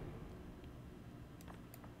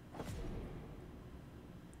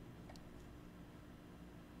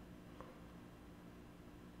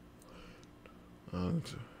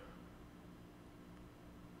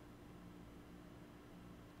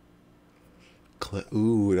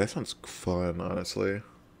 Ooh, that sounds fun, honestly.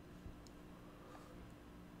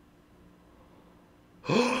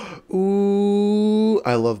 Ooh,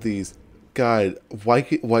 I love these. God, why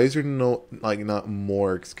is there not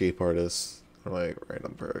more escape artists or like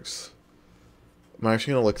random perks? I'm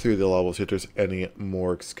actually gonna look through the levels see if there's any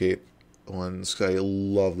more escape ones, 'cause I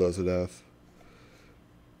love those to death.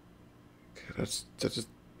 Okay, that's just.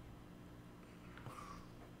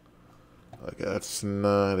 Okay, that's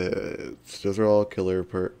not it. Those are all killer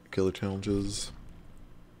challenges.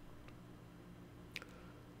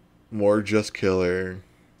 More just killer.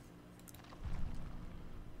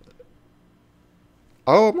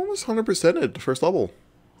 Oh, I'm almost 100% at the first level.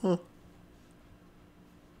 Huh.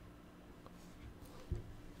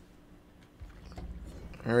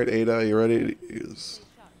 Alright, Ada, you ready to use...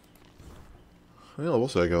 How many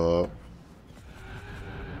levels did I go up?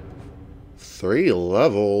 3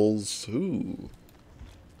 levels. Ooh.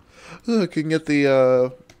 Ooh, I can get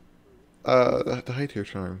the high tier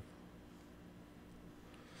charm.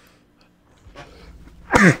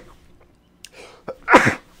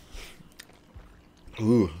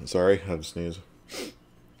 Ooh, sorry, I had to sneeze.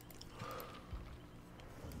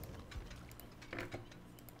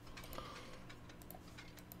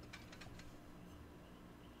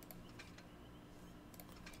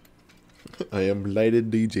 I am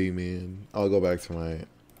Blighted DJ, man. I'll go back to my...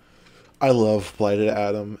 I love Blighted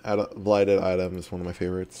Adam. Blighted Adam is one of my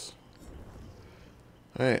favorites.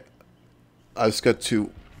 Alright. I just got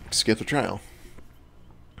to skip the trial.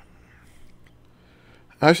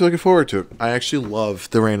 I'm actually looking forward to it. I actually love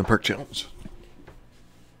the random perk challenge.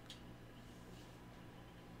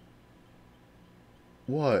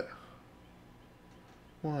 What?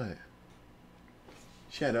 What?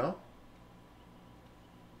 Shadow?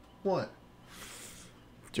 What?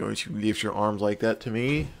 Don't you lift your arms like that to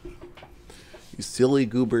me? You silly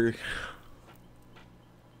goober.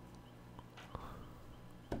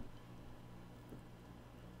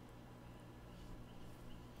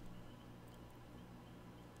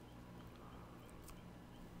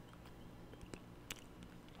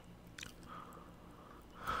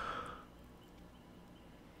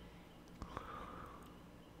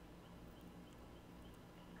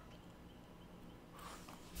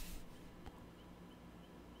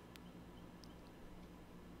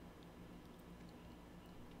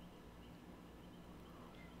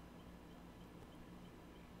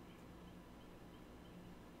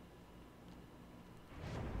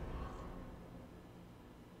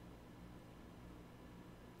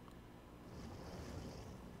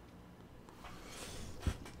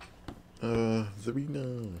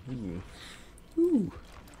 Zarina. Ooh. Ooh.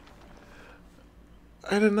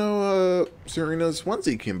 I didn't know, Zarina's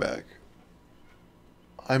onesie came back.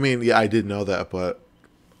 I mean, yeah, I did know that, but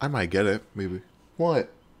I might get it, maybe.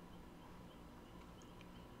 What?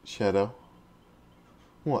 Shadow?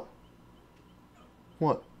 What?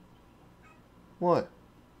 What? What?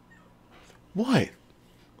 What?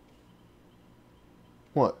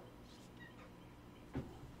 What?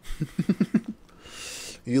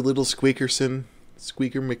 You little squeakerson.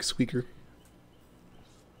 Squeaker McSqueaker.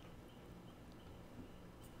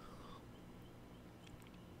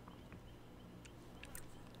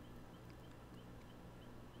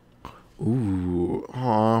 Ooh.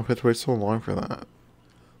 Aw, I had to wait so long for that.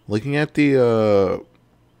 Looking at the,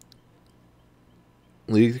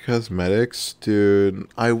 League Cosmetics, dude,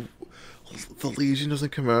 the Legion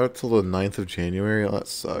doesn't come out till the 9th of January. Oh, that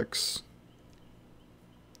sucks.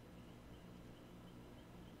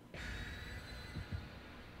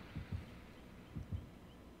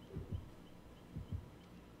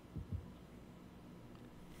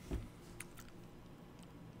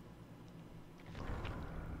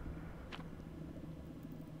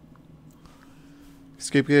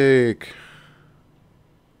 Escape cake.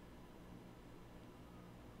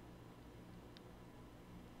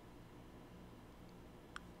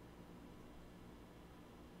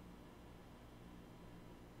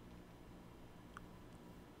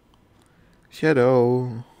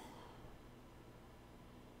 Shadow.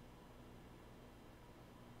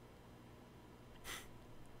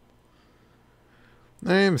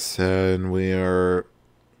 I'm sad we are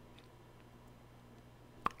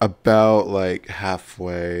about like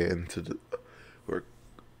halfway into the...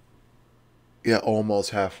 Yeah, almost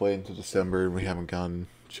halfway into December, and we haven't gotten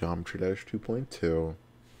Geometry Dash 2.2.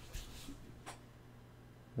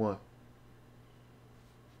 What?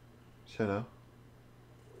 Shadow?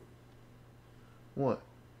 What?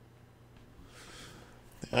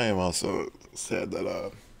 I am also sad that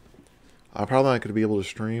I'm probably not going to be able to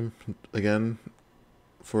stream again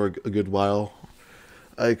for a good while.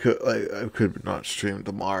 I could not stream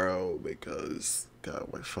tomorrow because God,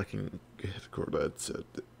 my fucking headset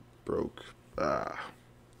broke. Ah.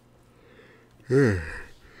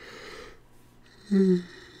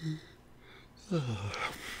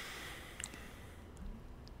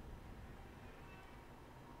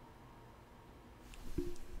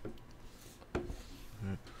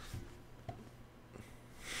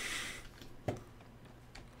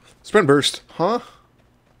 Sprint burst, huh?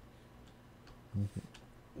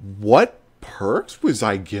 What perks was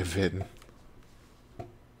I given?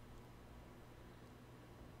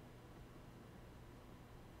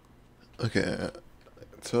 Okay,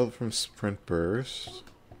 so from Sprint Burst.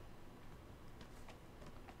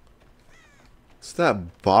 What's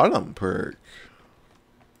that bottom perk?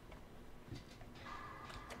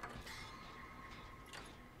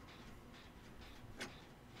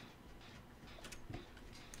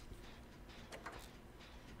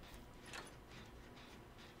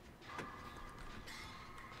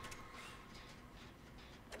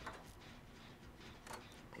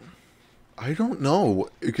 I don't know.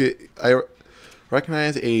 Okay, I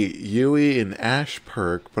recognize a Yui and Ash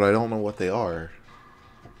perk, but I don't know what they are.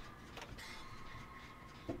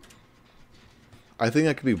 I think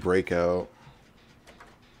that could be Breakout.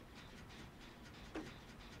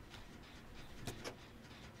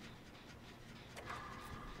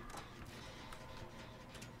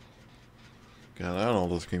 God, I don't know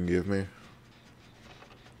what this can give me.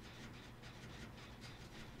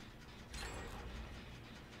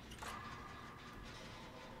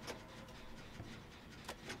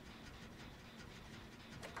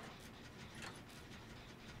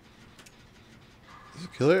 Is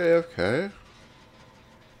Killer AFK?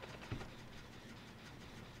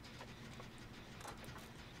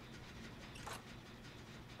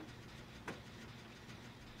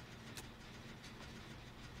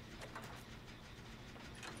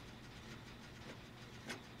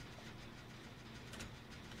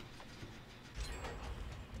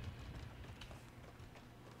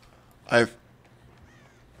 I've...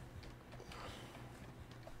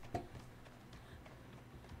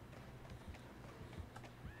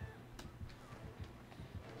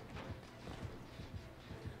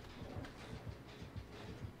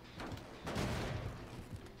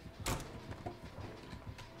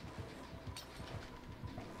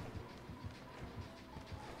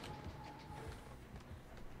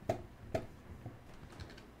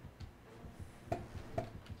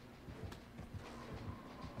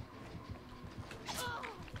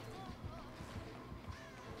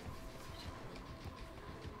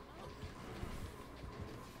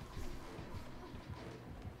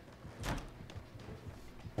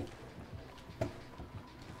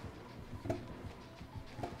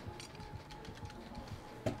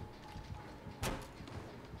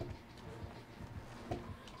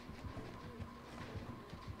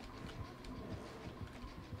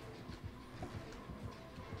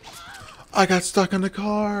 I got stuck in the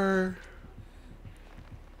car.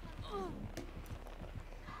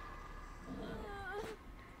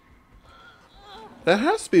 That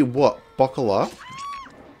has to be what? Buckle up?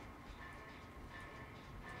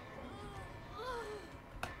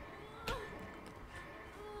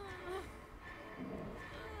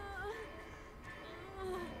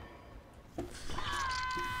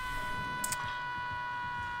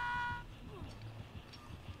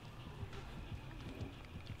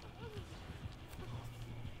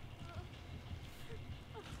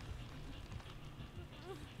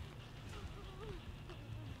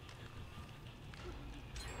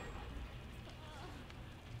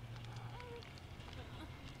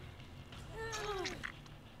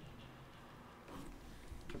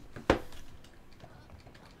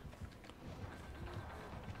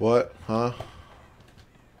 What? Huh?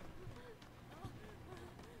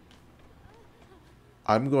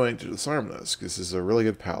 I'm going to disarm this, because this is a really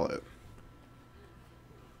good palette.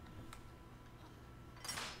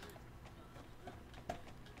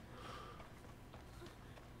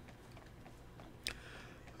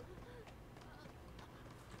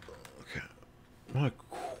 Okay. I'm going to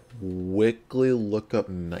quickly look up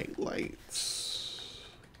nightlights.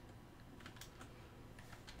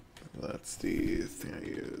 That's the thing I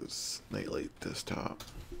use. Nightlight desktop.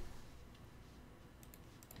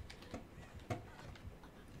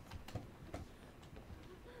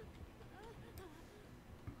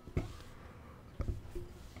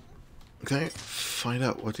 Can I find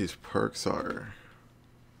out what these perks are?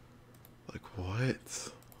 Like what?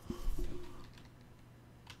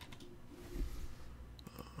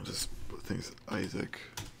 I'll just put things Isaac.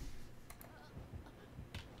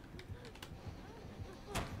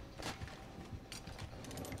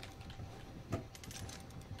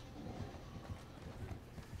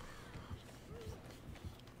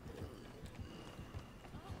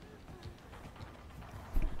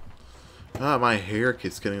 Ah, my hair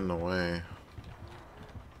keeps getting in the way.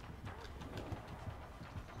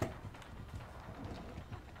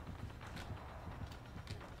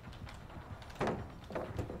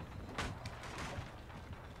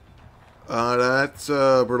 That's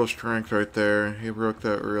Brutal Strength right there. He broke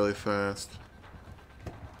that really fast.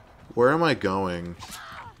 Where am I going?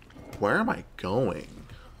 Where am I going?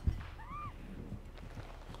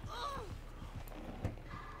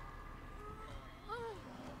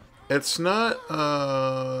 It's not,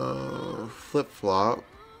 flip-flop.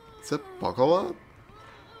 Is it buckle up?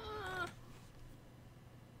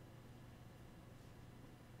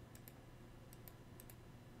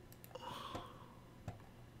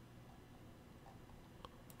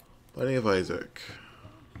 Binding of Isaac.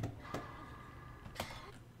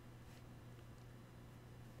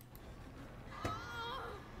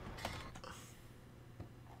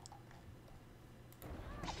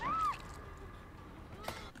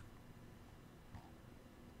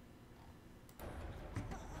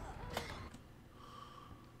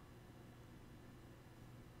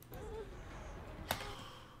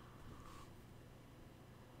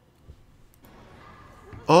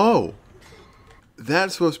 Oh!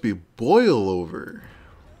 That's supposed to be boil over.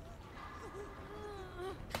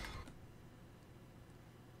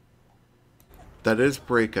 That is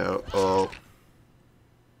breakout. Oh.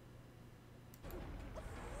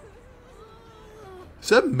 Is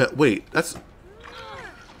that wait, that's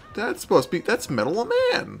supposed to be, that's Metal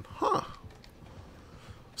Man. Huh.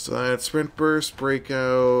 So that's Sprint Burst,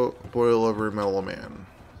 Breakout, Boil Over, Metal Man.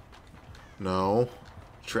 No.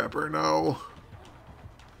 Trapper, no.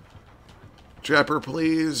 Trapper,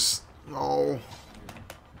 please. No.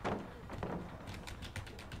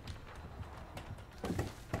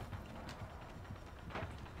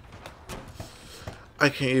 I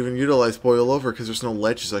can't even utilize Boil Over because there's no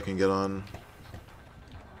ledges I can get on.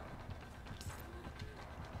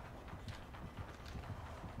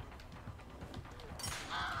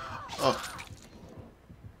 Oh.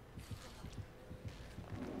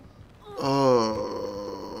 Oh.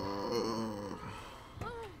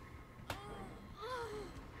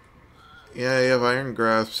 Yeah, you have Iron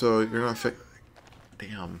Grasp, so you're not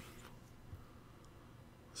Damn.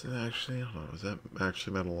 Is it actually? I don't know. Is that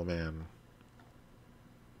actually Metal Man?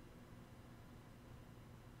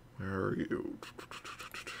 Where are you?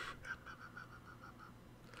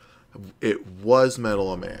 It was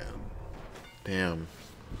Metal Man. Damn.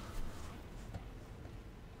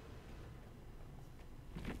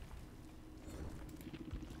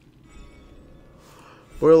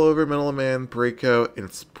 Boil Over, Metal Man, Breakout,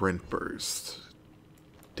 and Sprint Burst.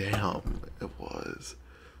 Damn, it was.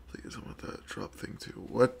 Please, I want that drop thing too.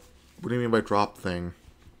 What do you mean by drop thing?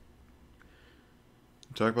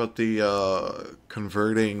 Talk about the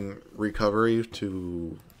converting recovery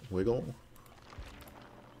to wiggle.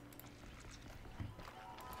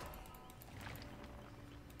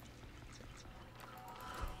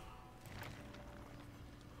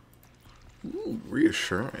 Ooh,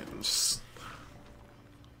 reassurance.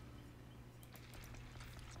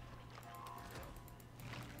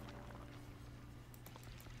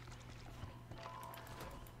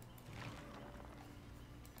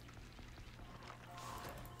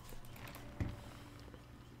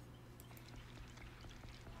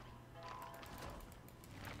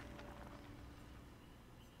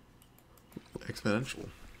 Exponential.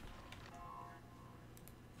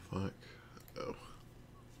 Fuck. Oh.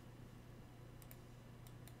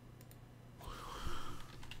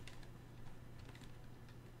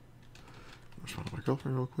 I'm just my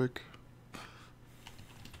girlfriend real quick.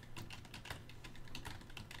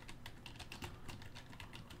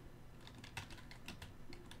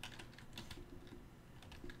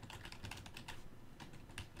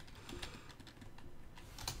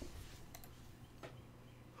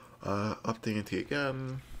 Up the ante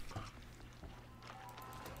again.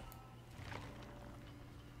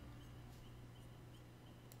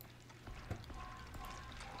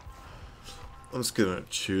 I'm just gonna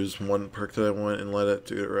choose one perk that I want and let it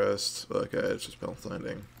do the rest. Okay, it's just balance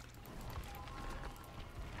landing.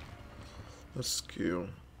 Let's skew.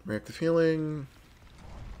 React the feeling.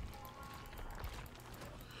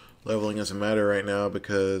 Leveling doesn't matter right now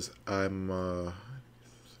because I'm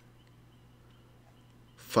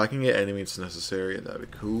if I can get enemies necessary, that'd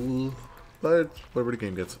be cool. But whatever the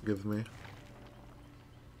game gives me.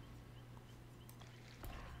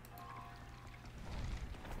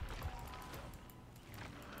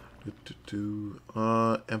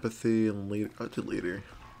 Empathy and leader. I'll do leader.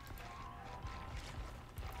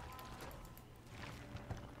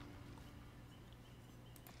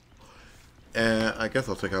 And I guess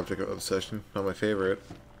I'll take Object of Obsession. Not my favorite.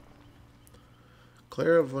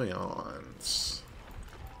 Clairvoyance.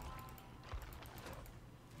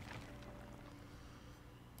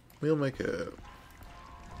 We'll make it.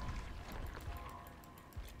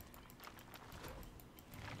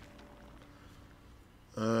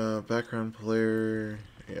 Background player.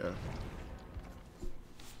 Yeah.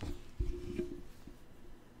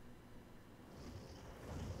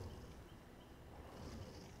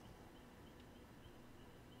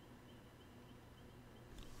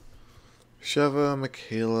 Sheva,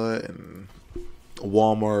 Michaela, and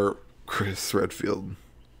Walmart Chris Redfield.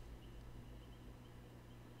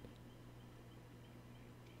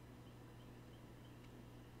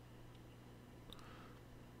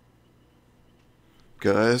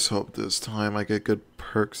 Guys, hope this time I get good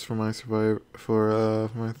perks for my for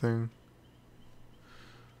my thing.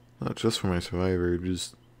 Not just for my survivor,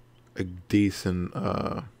 just a decent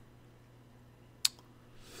a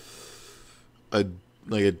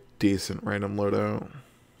like a decent random loadout.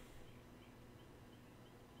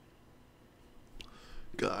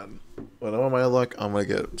 God, when I'm on my luck, I'm gonna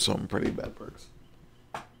get some pretty bad perks.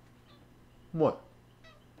 What?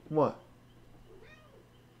 What?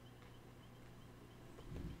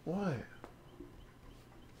 What?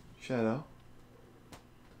 Shadow?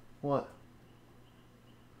 What?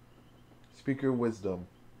 Speak your wisdom.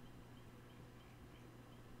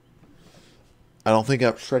 I don't think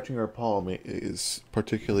stretching our palm is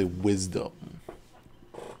particularly wisdom.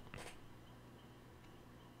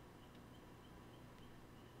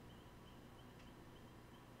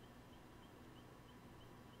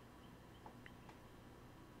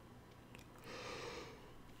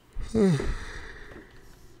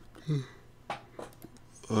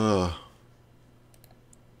 Ugh.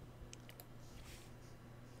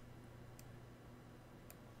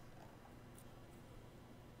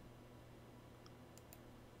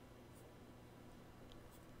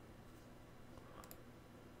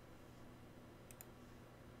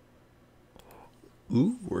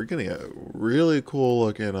 Ooh, we're getting a really cool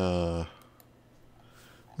looking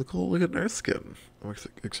nurse skin. I'm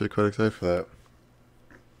actually quite excited for that.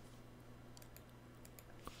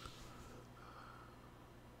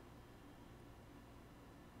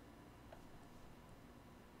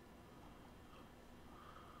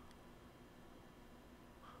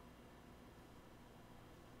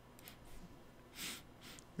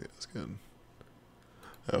 Yeah, it's good.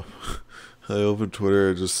 Oh, I opened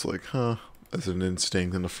Twitter just like, huh, as an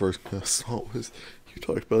instinct, and the first thing I saw was, you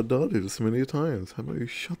talked about Dante this many times. How about you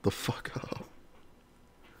shut the fuck up?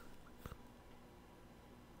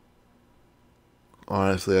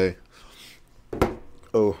 Honestly,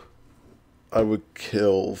 I would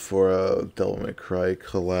kill for a Devil May Cry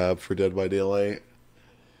collab for Dead by Daylight.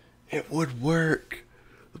 It would work.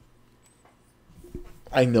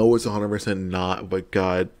 I know it's 100% not, but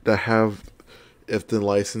God, to have, if the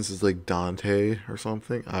license is like Dante or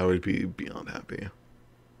something, I would be beyond happy.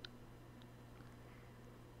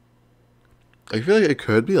 I feel like it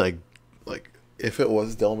could be like if it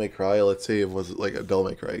was Devil May Cry, let's say it was like a Devil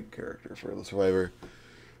May Cry character for the Survivor,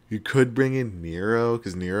 you could bring in Nero,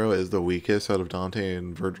 because Nero is the weakest out of Dante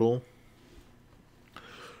and Virgil.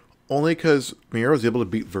 Only because Nero was able to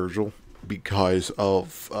beat Virgil because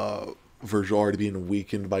of Virgil already being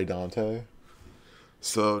weakened by Dante.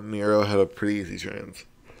 So Nero had a pretty easy chance.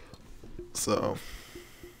 So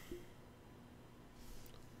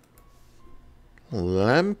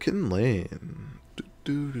Lambkin Lane.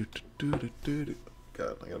 God,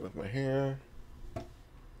 I gotta move my hair.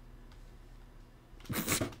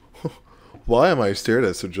 Why am I stared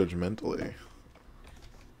at so judgmentally?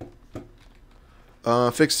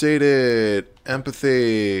 Fixated,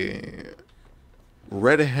 empathy,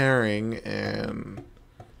 red herring, and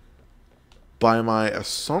by my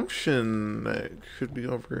assumption, it could be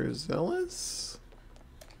overzealous.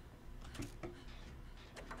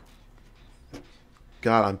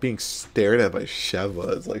 God, I'm being stared at by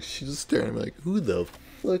Sheva. It's like she's just staring at me like, who the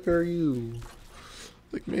fuck are you?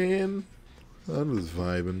 Like, man, I'm just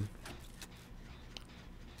vibing.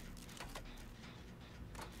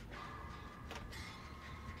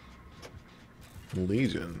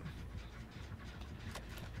 Legion.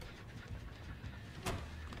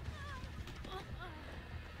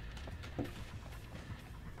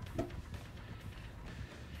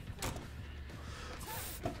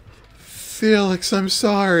 Felix, I'm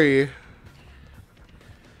sorry.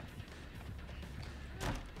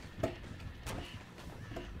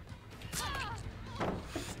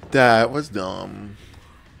 That was dumb.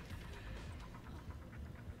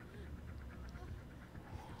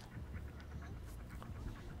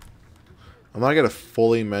 I'm not gonna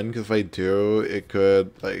fully mend, because if I do, it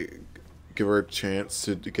could like give her a chance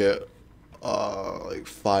to get like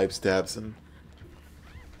 5 stabs in.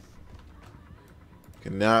 Okay,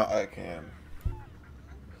 now I can.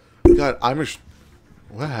 God,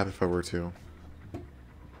 what happened if I were to?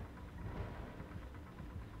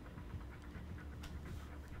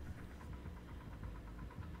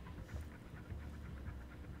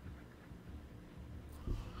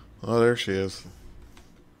 Oh, there she is.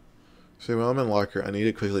 See, while I'm in locker, I need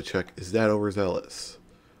to quickly check. Is that overzealous?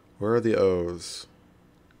 Where are the O's?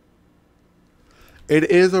 It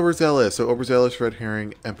is overzealous. So overzealous, red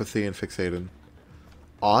herring, empathy, and fixated.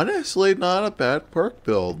 Honestly, not a bad perk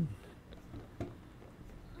build.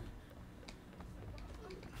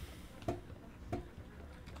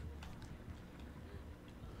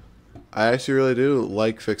 I actually really do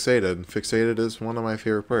like Fixated. Fixated is one of my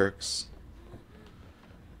favorite perks.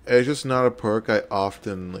 It's just not a perk I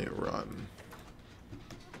oftenly run.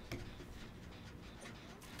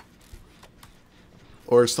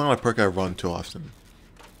 Or it's not a perk I run too often.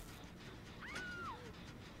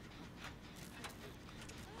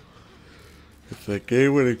 It's a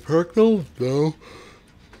game-winning perk though? No.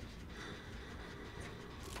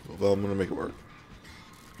 Well, I'm gonna make it work.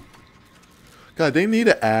 God, they need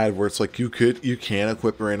to add where it's like you can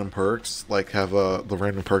equip random perks, like have the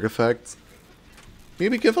random perk effect.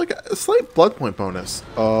 Maybe give like a slight blood point bonus.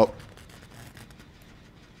 Oh,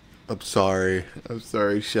 I'm sorry. I'm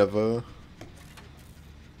sorry, Sheva.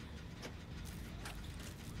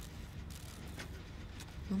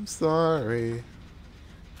 I'm sorry.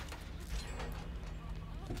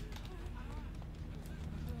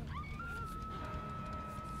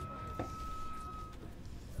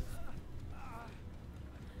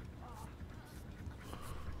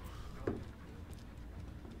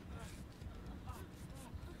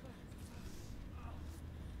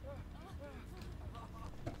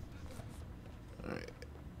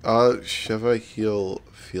 Should I heal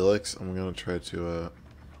Felix? I'm gonna try to,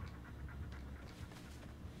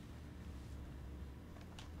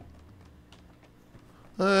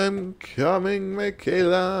 I'm coming,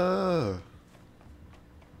 Michaela!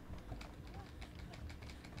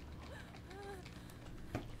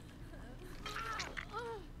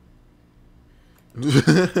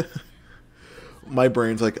 My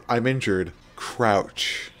brain's like, I'm injured.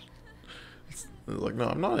 Crouch. It's like, no,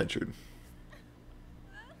 I'm not injured.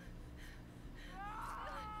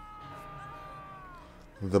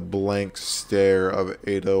 The blank stare of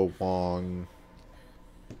Ada Wong.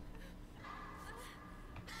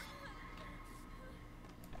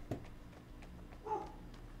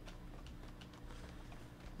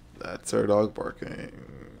 That's our dog barking.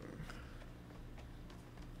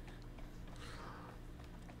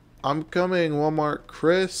 I'm coming, Walmart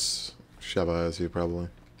Chris. Sheva has you probably.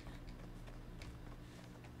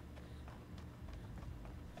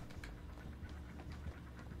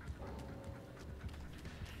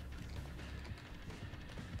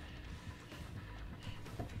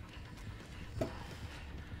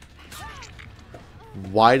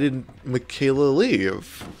 Why did Michaela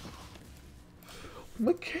leave?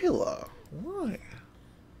 Michaela, why?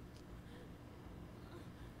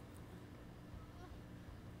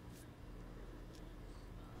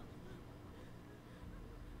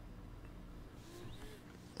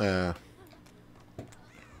 That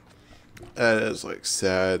is like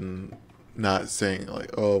sad, and not saying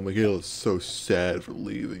like, oh, Michaela's so sad for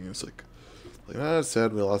leaving. It's like that's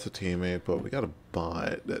sad we lost a teammate, but we got a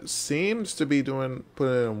bot that seems to be putting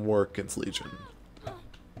in work against Legion.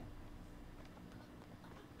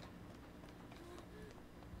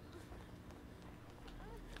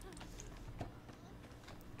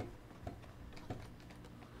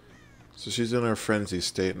 So she's in her frenzy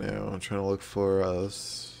state now. I'm trying to look for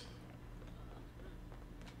us.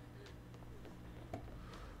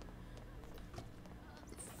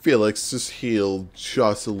 Felix just healed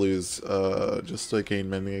just to lose, just to gain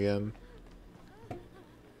mending again.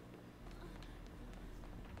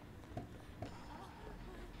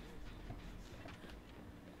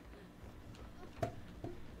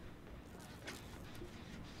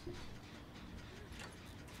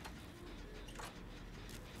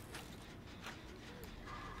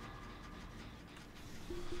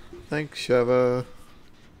 Thanks, Sheva.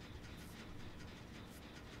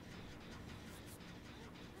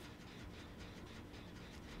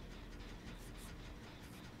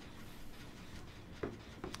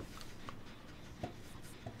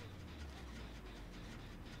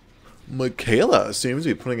 Michaela seems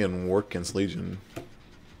to be putting in work against Legion.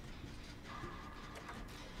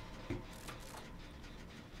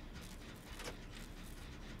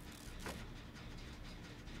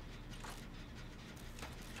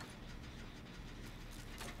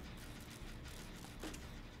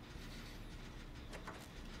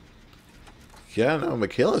 Yeah, no,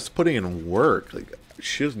 Michaela's putting in work. Like,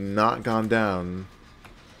 she's not gone down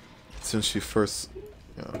since she first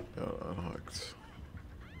got unhooked.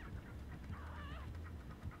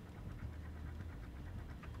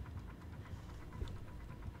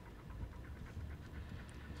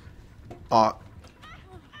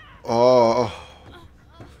 Oh,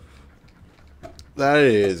 that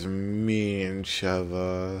is mean,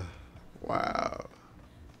 Sheva. Wow.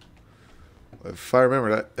 If I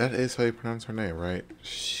remember, that is how you pronounce her name, right?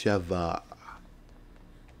 Sheva.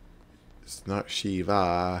 It's not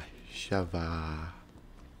Shiva. Sheva.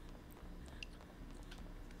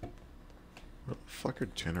 What the fuck are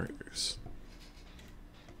generators?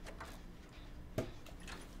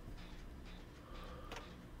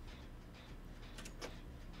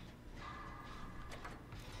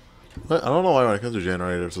 I don't know why when it comes to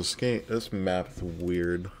generators, this map is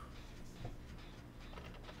weird.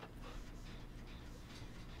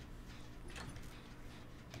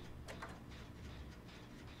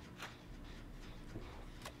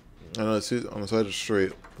 I know it's on the side of the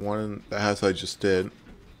street. One in the house I just did.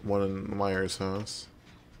 One in Myers' house.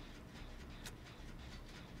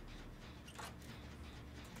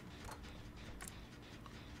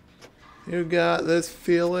 You got this,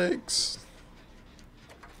 Felix.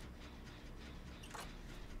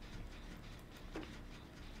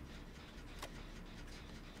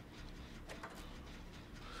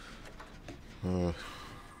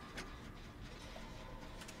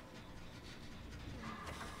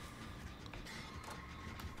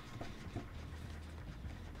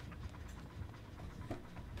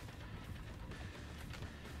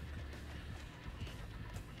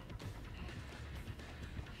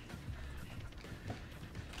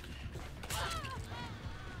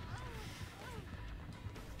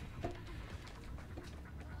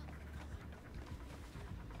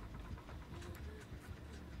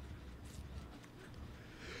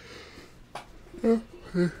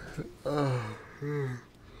 Look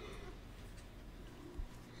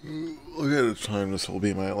at the time. This will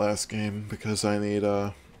be my last game because I need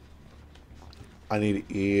to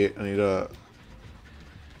eat. I need to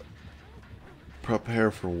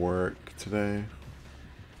prepare for work today.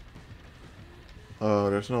 Oh,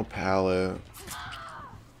 there's no pallet.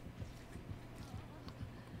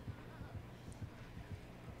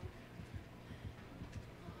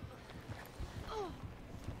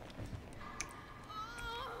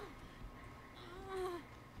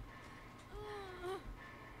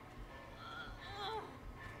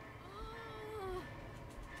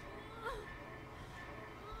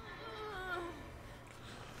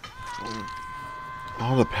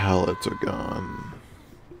 All the pallets are gone.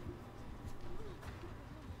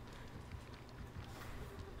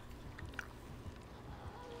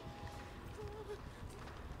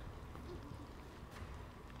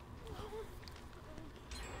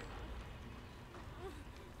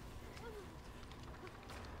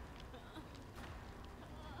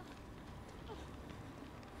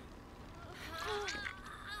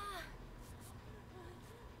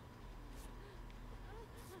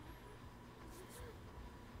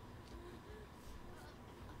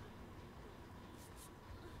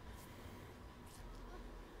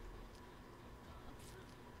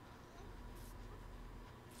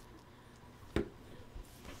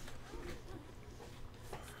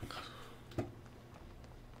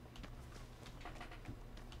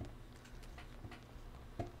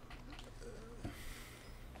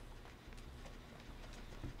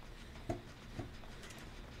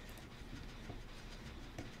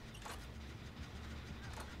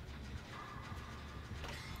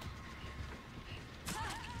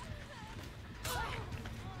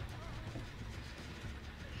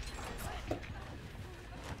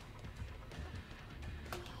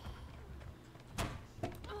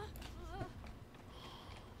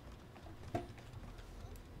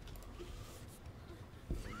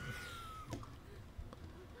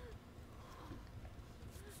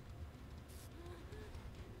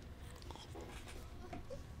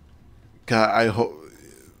 God, I hope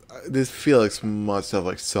this Felix must have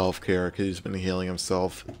like self-care because he's been healing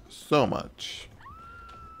himself so much.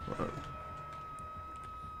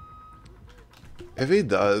 If he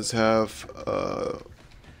does have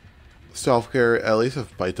self-care, at least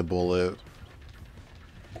have bite the bullet.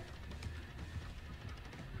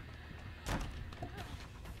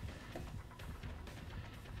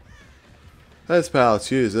 That's pallets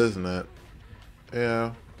used, isn't it?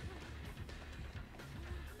 Yeah.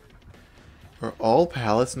 Are all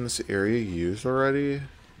pallets in this area used already?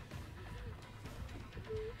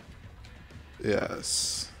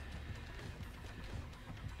 Yes.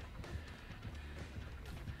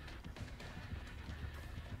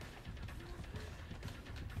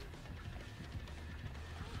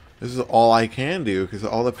 This is all I can do because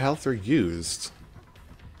all the pallets are used.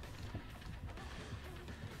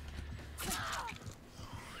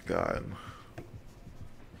 God.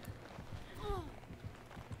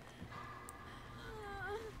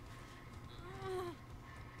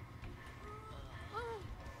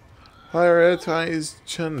 Prioritize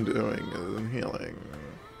Chen doing and healing.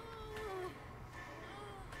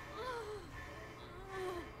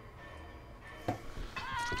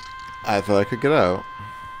 I thought I could get out.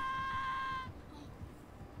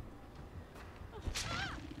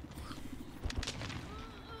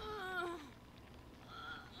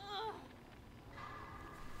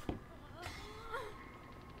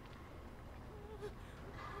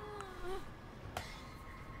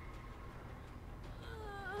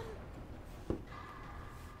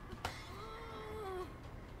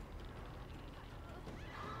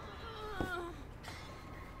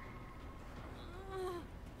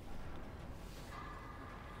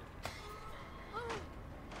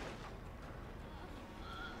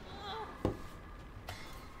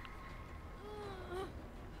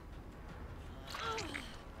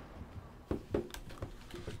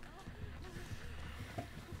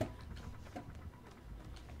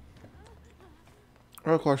 I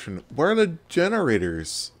have a question. Where are the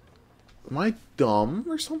generators? Am I dumb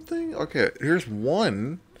or something? Okay, here's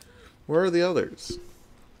one. Where are the others?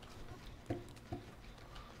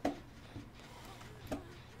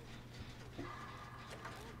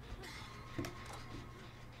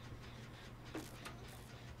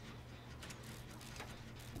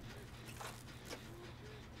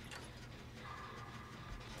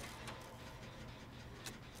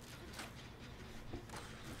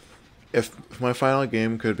 If my final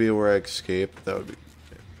game could be where I escape, that would be...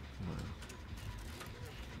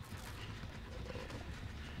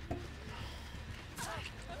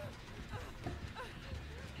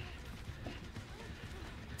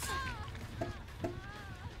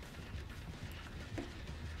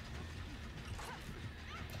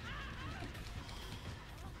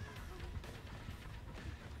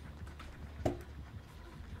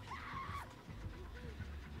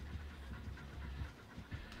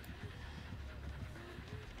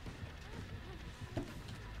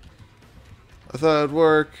 I thought it'd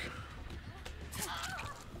work.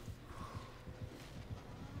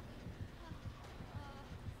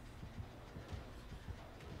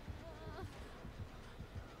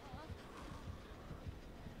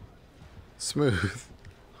 Smooth.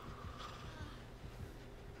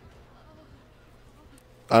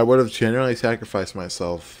 I would have generally sacrificed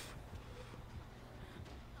myself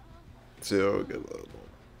to get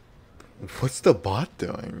a... What's the bot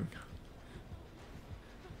doing?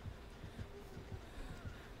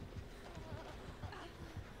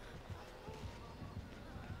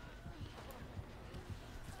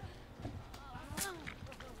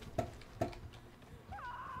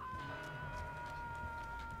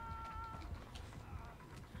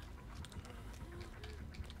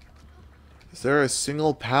 Is there a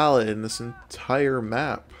single pallet in this entire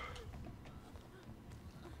map?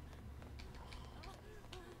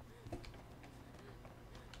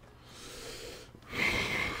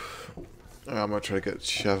 I'm gonna try to get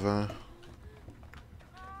Sheva. I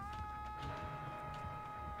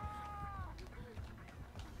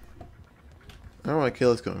don't know why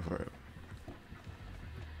Kayla's going for it.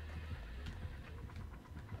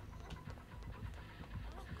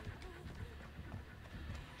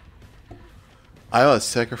 I ought to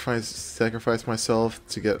sacrifice myself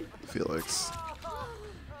to get Felix.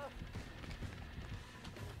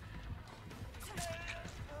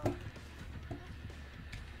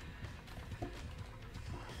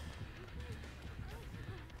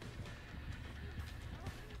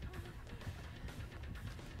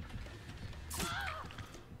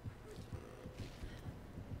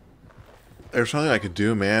 There's nothing I could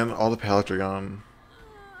do, man. All the pallets are gone.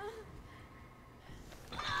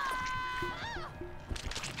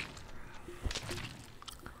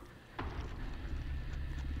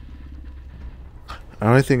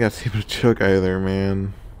 I don't think I've seen a choke either,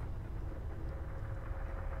 man.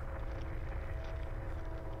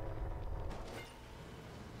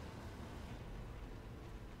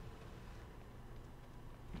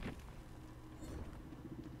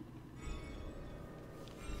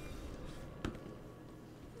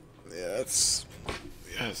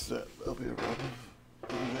 Yeah, that'll be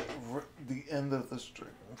the end of the stream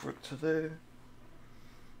for today.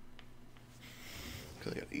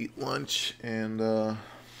 Cause I gotta eat lunch and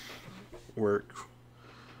work.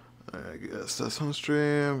 I guess that's on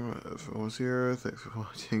stream. If I was here, thanks for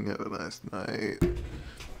watching. Have a nice night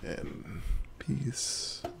and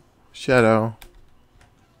peace. Shadow.